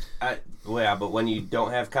toys. Yeah, but when you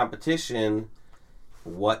don't have competition,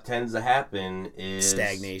 what tends to happen is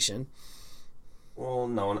stagnation. Well,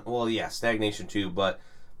 no. Well, yeah, stagnation too, but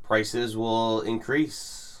prices will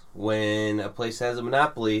increase. When a place has a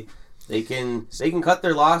monopoly, they can cut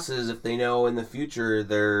their losses if they know in the future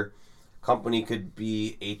their company could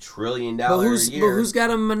be $1 trillion a year. But who's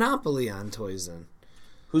got a monopoly on toys then?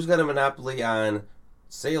 Who's got a monopoly on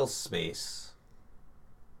sales space?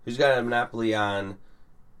 Who's got a monopoly on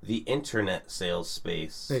the internet sales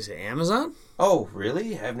space? They say Amazon? Oh,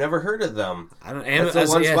 really? I've never heard of them. That's the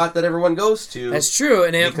one spot that everyone goes to. That's true,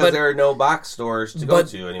 because there are no box stores to go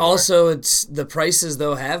to anymore. Also, it's the prices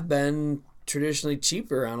though have been traditionally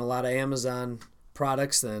cheaper on a lot of Amazon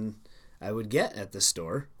products than I would get at the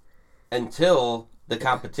store. Until the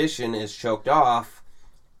competition is choked off,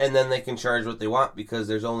 and then they can charge what they want because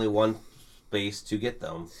there's only one space to get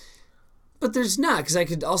them. But there's not, because I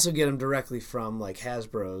could also get them directly from like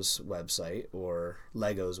Hasbro's website or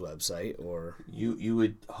Lego's website, or you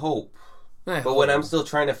would hope. But when I'm still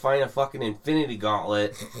trying to find a fucking Infinity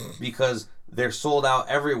Gauntlet because they're sold out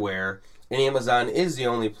everywhere, and Amazon is the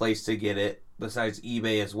only place to get it besides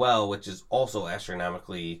eBay as well, which is also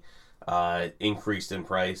astronomically increased in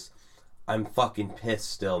price. I'm fucking pissed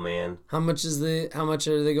still, man. How much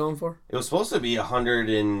are they going for? It was supposed to be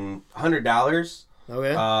 $100.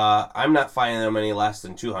 Okay. I'm not finding them any less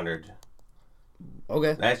than $200.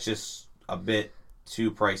 Okay. That's just a bit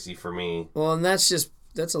too pricey for me. Well, and that's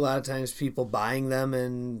a lot of times people buying them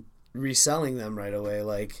and reselling them right away.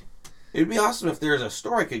 Like, it'd be awesome if there's a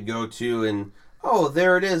store I could go to and, oh,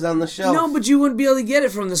 there it is on the shelf. No, but you wouldn't be able to get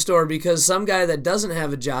it from the store because some guy that doesn't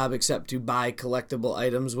have a job except to buy collectible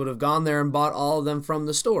items would have gone there and bought all of them from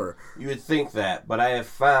the store. You would think that, but I have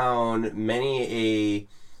found many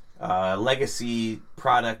a legacy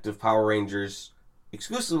product of Power Rangers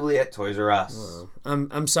exclusively at Toys R Us. Oh,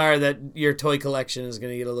 I'm sorry that your toy collection is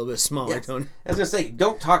going to get a little bit smaller, Yes. Tony. I was going to say,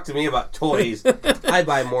 don't talk to me about toys. I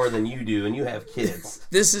buy more than you do, and you have kids.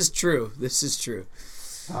 This is true.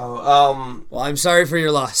 Oh, Well, I'm sorry for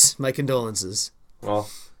your loss. My condolences. Well,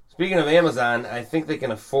 speaking of Amazon, I think they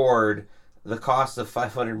can afford the cost of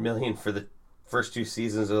 $500 million for the first 2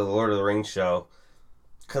 seasons of the Lord of the Rings show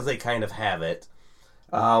because they kind of have it.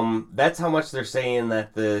 That's how much they're saying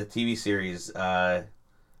that the TV series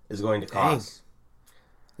is going to cost.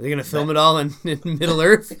 Are they going to film it all in Middle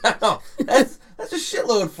Earth? I know. That's a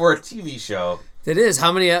shitload for a TV show. It is.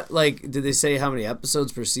 How many, did they say how many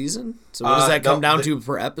episodes per season? So what does that come down to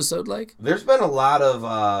per episode, like? There's been a lot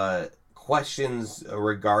of questions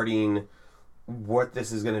regarding what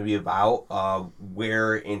this is going to be about,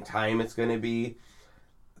 where in time it's going to be.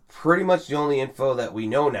 Pretty much the only info that we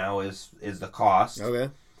know now is the cost.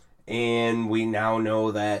 Okay. And we now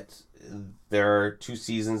know that there are 2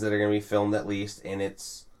 seasons that are going to be filmed at least, and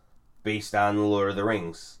it's based on The Lord of the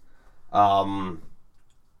Rings.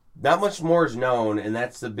 Not much more is known, and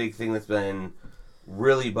that's the big thing that's been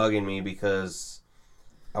really bugging me because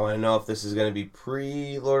I want to know if this is going to be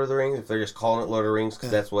pre-Lord of the Rings, if they're just calling it Lord of the Rings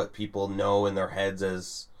because that's what people know in their heads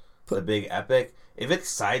as the big epic. If it's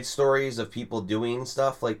side stories of people doing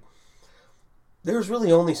stuff, like, there's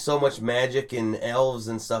really only so much magic and elves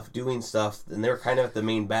and stuff doing stuff, and they're kind of at the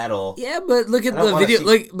main battle. Yeah, but look at the video.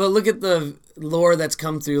 Look at the lore that's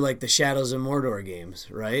come through, like the Shadows of Mordor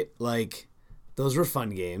games, right? Like, those were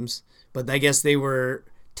fun games, but I guess they were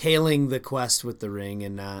tailing the quest with the ring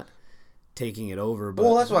and not taking it over. But,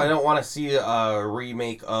 well, that's why I don't want to see a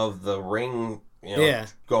remake of the Ring.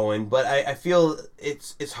 Going, but I feel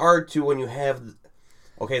it's hard to when you have,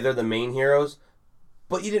 okay, they're the main heroes,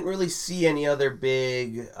 but you didn't really see any other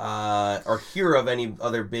big or hear of any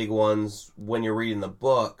other big ones when you're reading the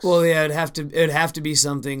books. Well, yeah, it'd have to be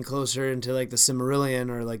something closer into like the Silmarillion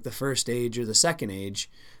or like the First Age or the Second Age,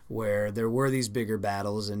 where there were these bigger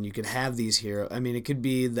battles and you could have these heroes. I mean, it could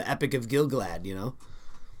be the Epic of Gilgalad, you know?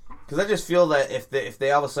 Because I just feel that if they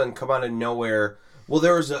all of a sudden come out of nowhere. Well,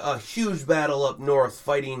 there was a huge battle up north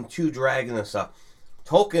fighting 2 dragons and stuff.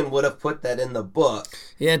 Tolkien would have put that in the book.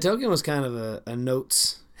 Yeah, Tolkien was kind of a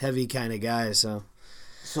notes-heavy kind of guy, so...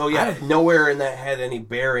 So, yeah, nowhere in that had any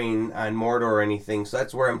bearing on Mordor or anything, so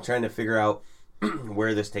that's where I'm trying to figure out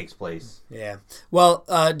where this takes place. Yeah. Well,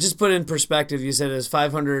 just put in perspective, you said it was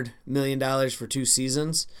 $500 million for 2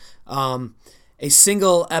 seasons. A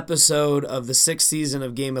single episode of the 6th season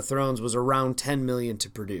of Game of Thrones was around $10 million to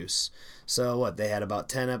produce. So what, they had about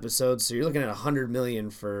 10 episodes, so you're looking at $100 million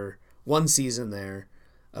for 1 season there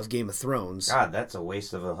of Game of Thrones. God, that's a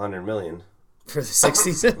waste of $100 million. For the 6th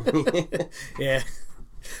season? Yeah.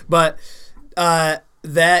 But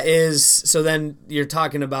that is, so then you're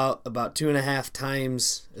talking about 2.5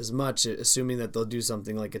 times as much, assuming that they'll do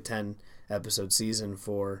something like a 10 episode season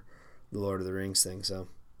for the Lord of the Rings thing, so.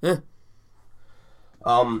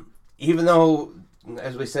 Even though,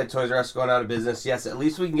 as we said, Toys R Us going out of business, yes, at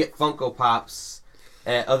least we can get Funko Pops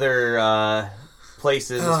at other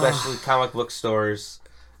places, especially comic book stores.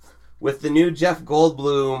 With the new Jeff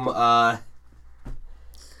Goldblum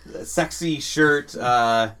sexy shirt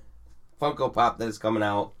Funko Pop that is coming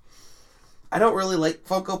out. I don't really like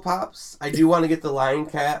Funko Pops. I do want to get the Lion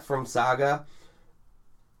Cat from Saga.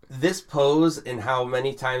 This pose and how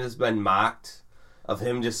many times it's been mocked of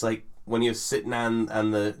him just like when he was sitting on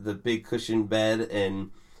the big cushion bed and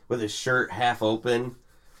with his shirt half open.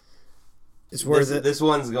 It's worth it. This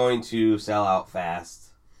one's going to sell out fast.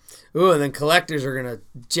 Ooh, and then collectors are going to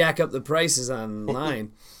jack up the prices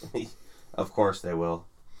online. Of course they will.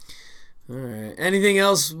 All right. Anything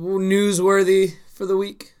else newsworthy for the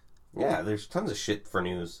week? Yeah, there's tons of shit for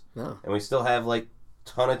news. Oh. And we still have, like,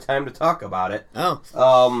 ton of time to talk about it.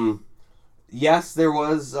 Oh. Yes, there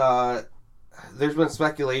was, there's been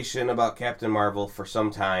speculation about Captain Marvel for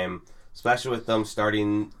some time, especially with them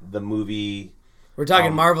starting the movie. We're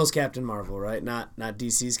talking Marvel's Captain Marvel, right? Not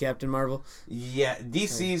DC's Captain Marvel? Yeah,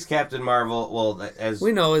 DC's Captain Marvel, well, as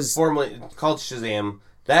we know, is formerly called Shazam,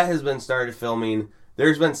 that has been started filming.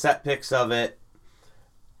 There's been set pics of it.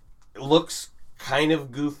 It looks kind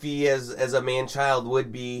of goofy as a man-child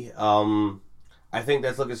would be. I think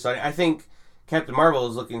that's looking stunning. I think Captain Marvel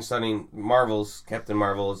is looking stunning. Marvel's Captain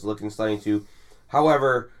Marvel is looking stunning too.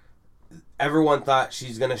 However, everyone thought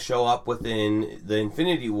she's going to show up within the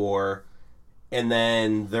Infinity War, and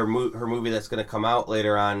then her movie that's going to come out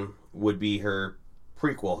later on would be her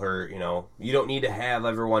prequel. Her, you don't need to have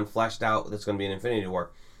everyone fleshed out that's going to be in Infinity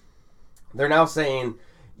War. They're now saying,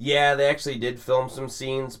 yeah, they actually did film some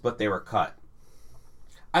scenes, but they were cut.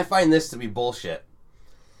 I find this to be bullshit.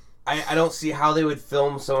 I don't see how they would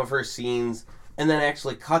film some of her scenes and then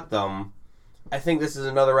actually cut them. I think this is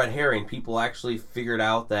another red herring. People actually figured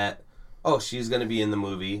out that, oh, she's going to be in the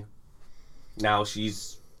movie. Now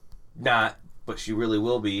she's not, but she really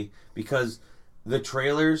will be, because the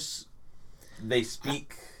trailers, they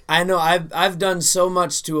speak. I know. I've done so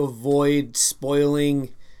much to avoid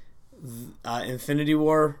spoiling Infinity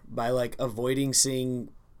War by, like, avoiding seeing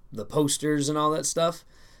the posters and all that stuff.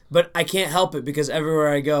 But I can't help it, because everywhere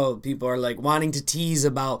I go, people are, like, wanting to tease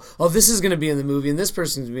about, oh, this is going to be in the movie and this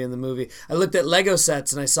person's going to be in the movie. I looked at Lego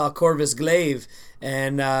sets and I saw Corvus Glaive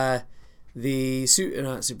and not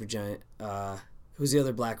Supergiant. Who's the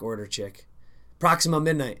other Black Order chick? Proxima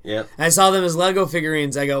Midnight. Yep. I saw them as Lego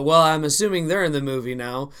figurines. I go, well, I'm assuming they're in the movie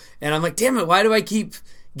now. And I'm like, damn it, why do I keep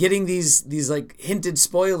getting these like hinted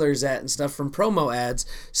spoilers and stuff from promo ads?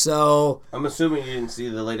 So I'm assuming you didn't see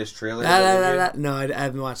the latest trailer. No, I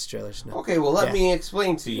haven't watched the trailers. No. Okay, well, let me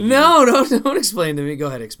explain to you. No, don't explain to me. Go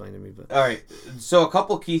ahead, explain to me. But all right, so a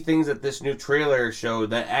couple key things that this new trailer showed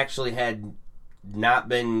that actually had not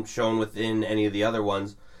been shown within any of the other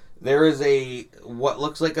ones. There is what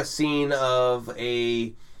looks like a scene of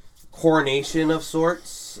a coronation of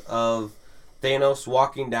sorts of Thanos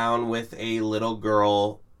walking down with a little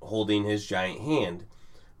girl holding his giant hand.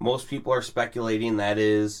 Most people are speculating that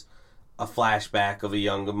is a flashback of a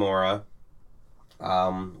young Gamora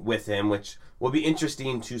with him, which will be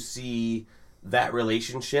interesting to see that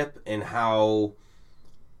relationship and how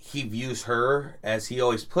he views her, as he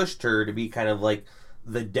always pushed her to be kind of like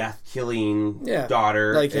the death-killing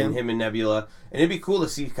daughter, like him and Nebula. And it'd be cool to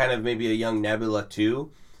see kind of maybe a young Nebula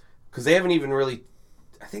too, because they haven't even really,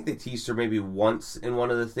 I think they teased her maybe once in one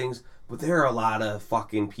of the things, but there are a lot of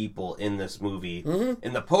fucking people in this movie. Mm-hmm.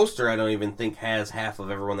 And the poster, I don't even think has half of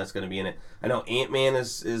everyone that's going to be in it. I know Ant-Man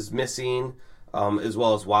is missing, as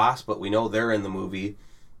well as Wasp, but we know they're in the movie.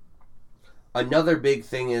 Another big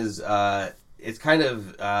thing is, it's kind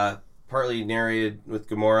of partly narrated with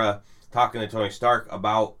Gamora talking to Tony Stark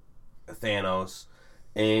about Thanos,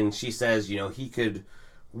 and she says, he could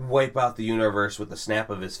wipe out the universe with the snap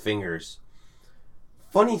of his fingers.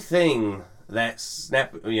 Funny thing, that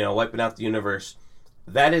wiping out the universe,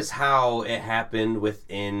 that is how it happened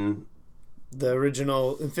within the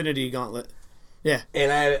original Infinity Gauntlet. Yeah.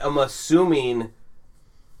 And I'm assuming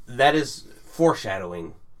that is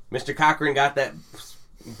foreshadowing. Mr. Cochran got that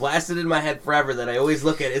blasted in my head forever, that I always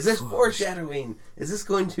look at, is this foreshadowing? Is this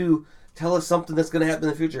going to tell us something that's going to happen in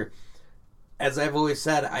the future? As I've always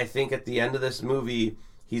said, I think at the end of this movie,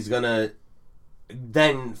 he's going to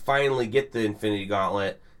then finally get the Infinity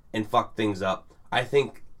Gauntlet and fuck things up. I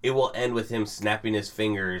think it will end with him snapping his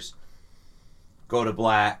fingers, go to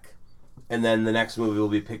black, and then the next movie will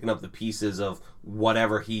be picking up the pieces of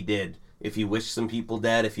whatever he did. If he wished some people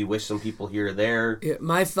dead, if he wished some people here or there. Yeah,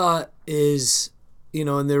 my thought is, in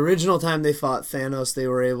the original time they fought Thanos, they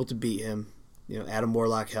were able to beat him. Adam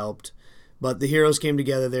Warlock helped. But the heroes came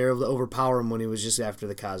together. They were able to overpower him when he was just after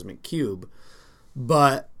the Cosmic Cube.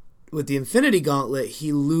 But with the Infinity Gauntlet,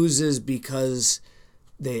 he loses because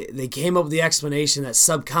they came up with the explanation that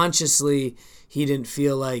subconsciously he didn't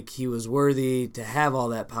feel like he was worthy to have all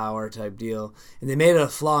that power type deal. And they made it a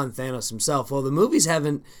flaw in Thanos himself. Well, the movies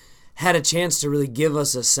haven't had a chance to really give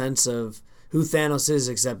us a sense of who Thanos is,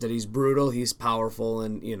 except that he's brutal, he's powerful,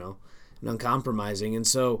 and, and uncompromising. And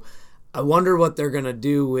so I wonder what they're going to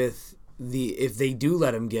do with if they do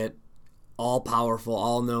let him get all-powerful,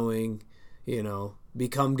 all-knowing,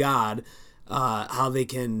 become God, how they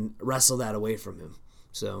can wrestle that away from him.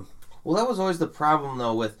 So, well, that was always the problem,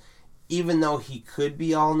 though, with even though he could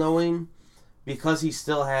be all-knowing, because he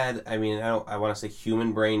still had, I mean, I want to say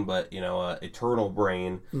human brain, but, eternal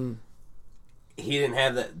brain. He didn't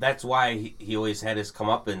have that. That's why he always had his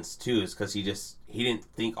comeuppance, too, is because he didn't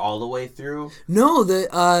think all the way through. No,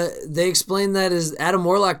 they explained that as Adam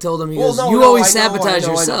Warlock told him, you always sabotage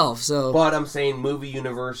yourself. So, but I'm saying movie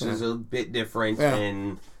universe is a bit different,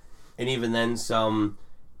 and even then some,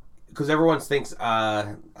 because everyone thinks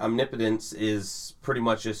omnipotence is pretty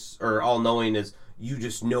much just, or all-knowing is you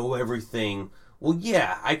just know everything. Well,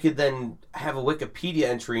 yeah, I could then have a Wikipedia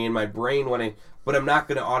entry in my brain but I'm not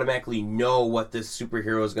going to automatically know what this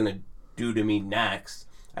superhero is going to do to me next.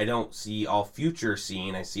 I don't see all future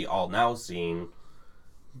seeing. I see all now seeing.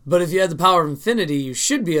 But if you had the power of infinity, you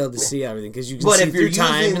should be able to see everything because you can see through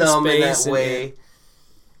time and space. In that way,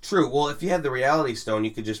 true. Well, if you had the Reality Stone,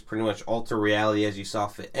 you could just pretty much alter reality as you saw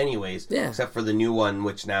fit anyways. Yeah. Except for the new one,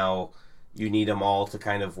 which now you need them all to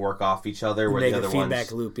kind of work off each other. Where the other ones,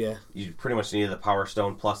 feedback loop, yeah. You pretty much needed the Power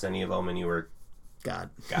Stone plus any of them, and you were God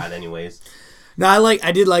anyways. No,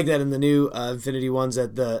 I did like that in the new Infinity ones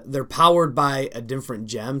that they're powered by a different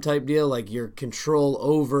gem type deal. Like your control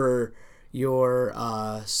over your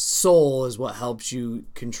soul is what helps you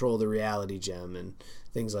control the reality gem and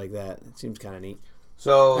things like that. It seems kind of neat.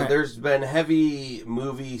 So there's been heavy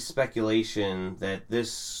movie speculation that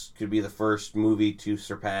this could be the first movie to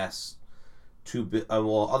surpass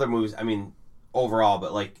other movies. I mean, overall,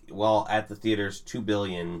 but at the theaters, $2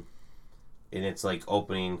 billion in its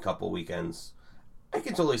opening couple weekends. I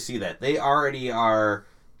can totally see that. They already are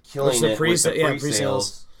killing it with the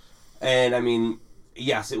pre-sales. And I mean,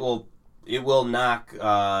 yes, it will knock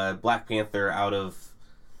Black Panther out of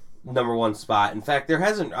number one spot. In fact, there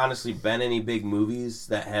hasn't honestly been any big movies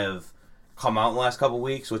that have come out in the last couple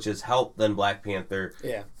weeks, which has helped then Black Panther.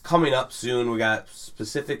 Yeah. Coming up soon, we got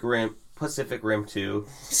Pacific Rim 2.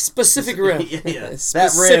 Pacific Rim. Yeah.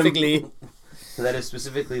 Specifically. That rim, that is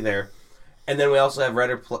specifically there. And then we also have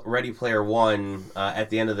Ready Player One at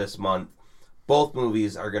the end of this month. Both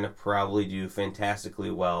movies are going to probably do fantastically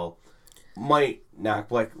well. It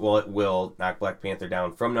will knock Black Panther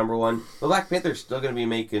down from number one. But Black Panther's still going to be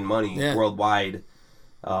making money worldwide.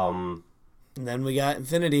 And then we got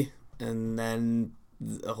Infinity. And then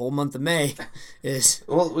the whole month of May is...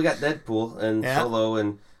 Well, we got Deadpool and Solo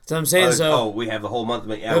and... That's what I'm saying. We have the whole month of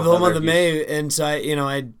May. We have the whole month of May. And so,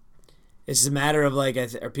 it's a matter of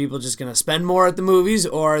are people just going to spend more at the movies,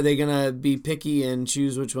 or are they going to be picky and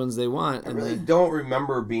choose which ones they want? I really don't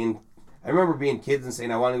remember being kids and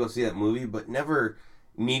saying I want to go see that movie, but never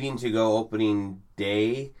needing to go opening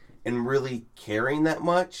day and really caring that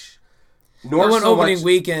much. Nor one opening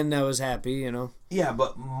weekend, I was happy, Yeah,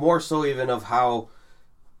 but more so even of how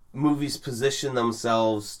movies position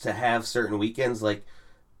themselves to have certain weekends.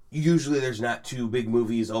 Usually there's not two big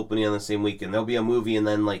movies opening on the same weekend. There'll be a movie and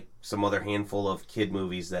then some other handful of kid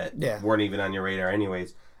movies that weren't even on your radar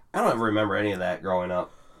anyways. I don't ever remember any of that growing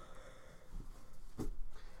up.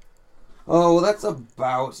 Oh, well, that's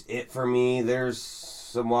about it for me. There's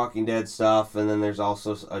some Walking Dead stuff, and then there's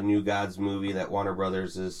also a New Gods movie that Warner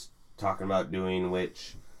Brothers is talking about doing,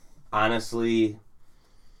 which, honestly,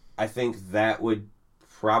 I think that would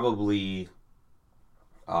probably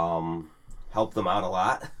help them out a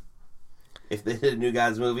lot if they did a New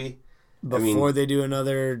Gods movie. Before they do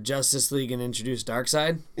another Justice League and introduce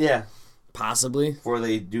Darkseid? Yeah. Possibly. Before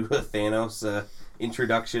they do a Thanos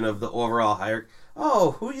introduction of the overall hierarchy.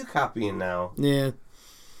 Oh, who are you copying now? Yeah.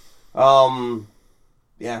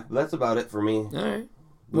 Yeah, that's about it for me. All right.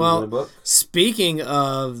 Well, speaking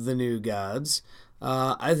of the New Gods,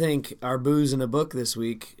 I think our booze in a book this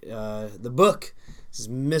week, the book is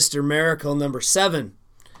Mr. Miracle #7.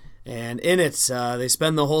 And in it, they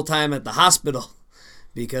spend the whole time at the hospital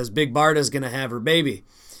because Big Barda's going to have her baby.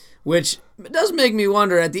 Which does make me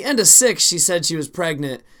wonder, at the end of 6, she said she was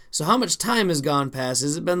pregnant. So how much time has gone past?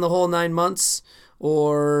 Has it been the whole 9 months?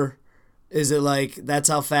 Or is it that's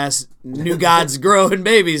how fast new gods grow in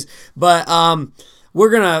babies? But we're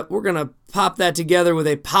gonna pop that together with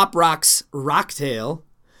a Pop Rocks Rocktail,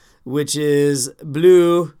 which is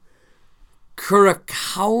blue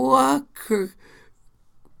Curacao.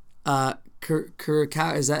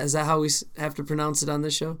 Curacao, is that how we have to pronounce it on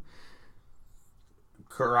this show?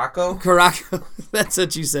 Caraco? Caraco. That's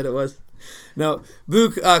what you said it was. No,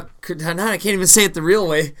 blue. I can't even say it the real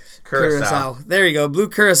way. Curacao. There you go. Blue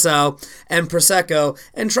Curacao and Prosecco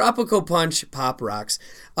and Tropical Punch Pop Rocks.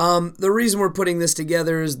 The reason we're putting this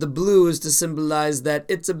together is the blue is to symbolize that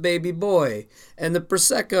it's a baby boy, and the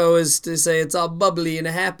Prosecco is to say it's all bubbly and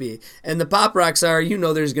happy, and the Pop Rocks are,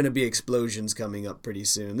 there's going to be explosions coming up pretty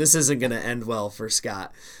soon. This isn't going to end well for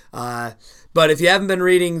Scott. But if you haven't been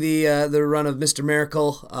reading the run of Mr.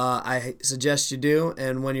 Miracle, I suggest you do,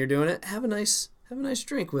 and when you're doing it, have a nice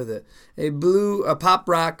drink with it. A Pop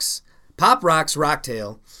Rocks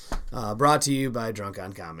Rocktail, brought to you by Drunk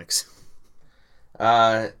on Comics.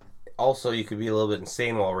 Also, you could be a little bit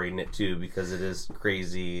insane while reading it too, because it is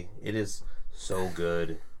crazy. It is so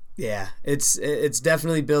good. Yeah, it's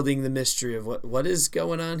definitely building the mystery of what is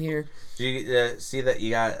going on here. Do you see that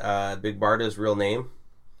you got Big Barda's real name?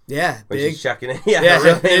 Yeah, when Big. She's checking it. Yeah, her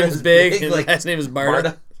real name is Big. His last name is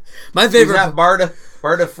Barda. My favorite. She's not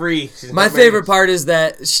Barda free. My favorite part is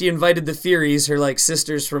that she invited the Furies, her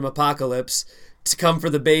sisters from Apocalypse, to come for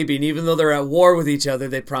the baby, and even though they're at war with each other,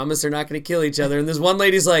 they promise they're not going to kill each other. And this one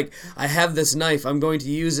lady's like, I have this knife, I'm going to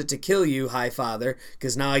use it to kill you, High Father,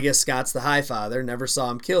 because now I guess Scott's the High Father. Never saw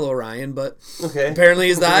him kill Orion, but apparently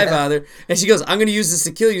he's the High Father. And she goes, I'm going to use this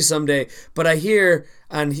to kill you someday, but I hear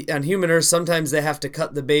on human Earth sometimes they have to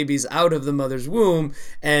cut the babies out of the mother's womb,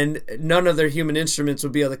 and none of their human instruments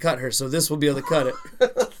would be able to cut her, so this will be able to cut it.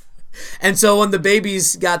 And so when the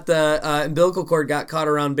babies got the umbilical cord got caught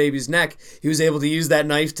around baby's neck, he was able to use that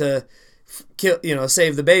knife to kill,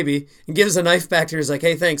 save the baby, and gives the knife back to her. He's like,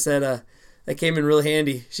 hey, thanks, that came in real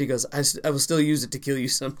handy. She goes, I will still use it to kill you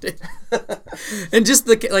someday. And just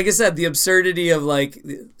like I said, the absurdity of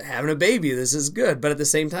having a baby, this is good, but at the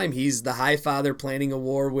same time, he's the High Father planning a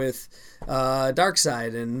war with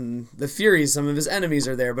Darkseid, and the Furies, some of his enemies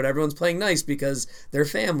are there, but everyone's playing nice because they're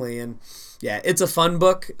family. And yeah, it's a fun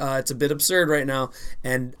book. It's a bit absurd right now,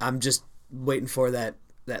 and I'm just waiting for that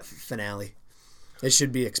finale. It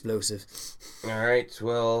should be explosive. All right,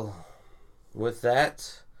 well, with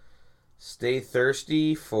that, stay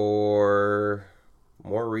thirsty for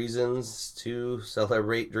more reasons to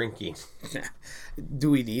celebrate drinking. Do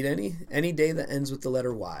we need any? Any day that ends with the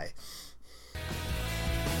letter Y.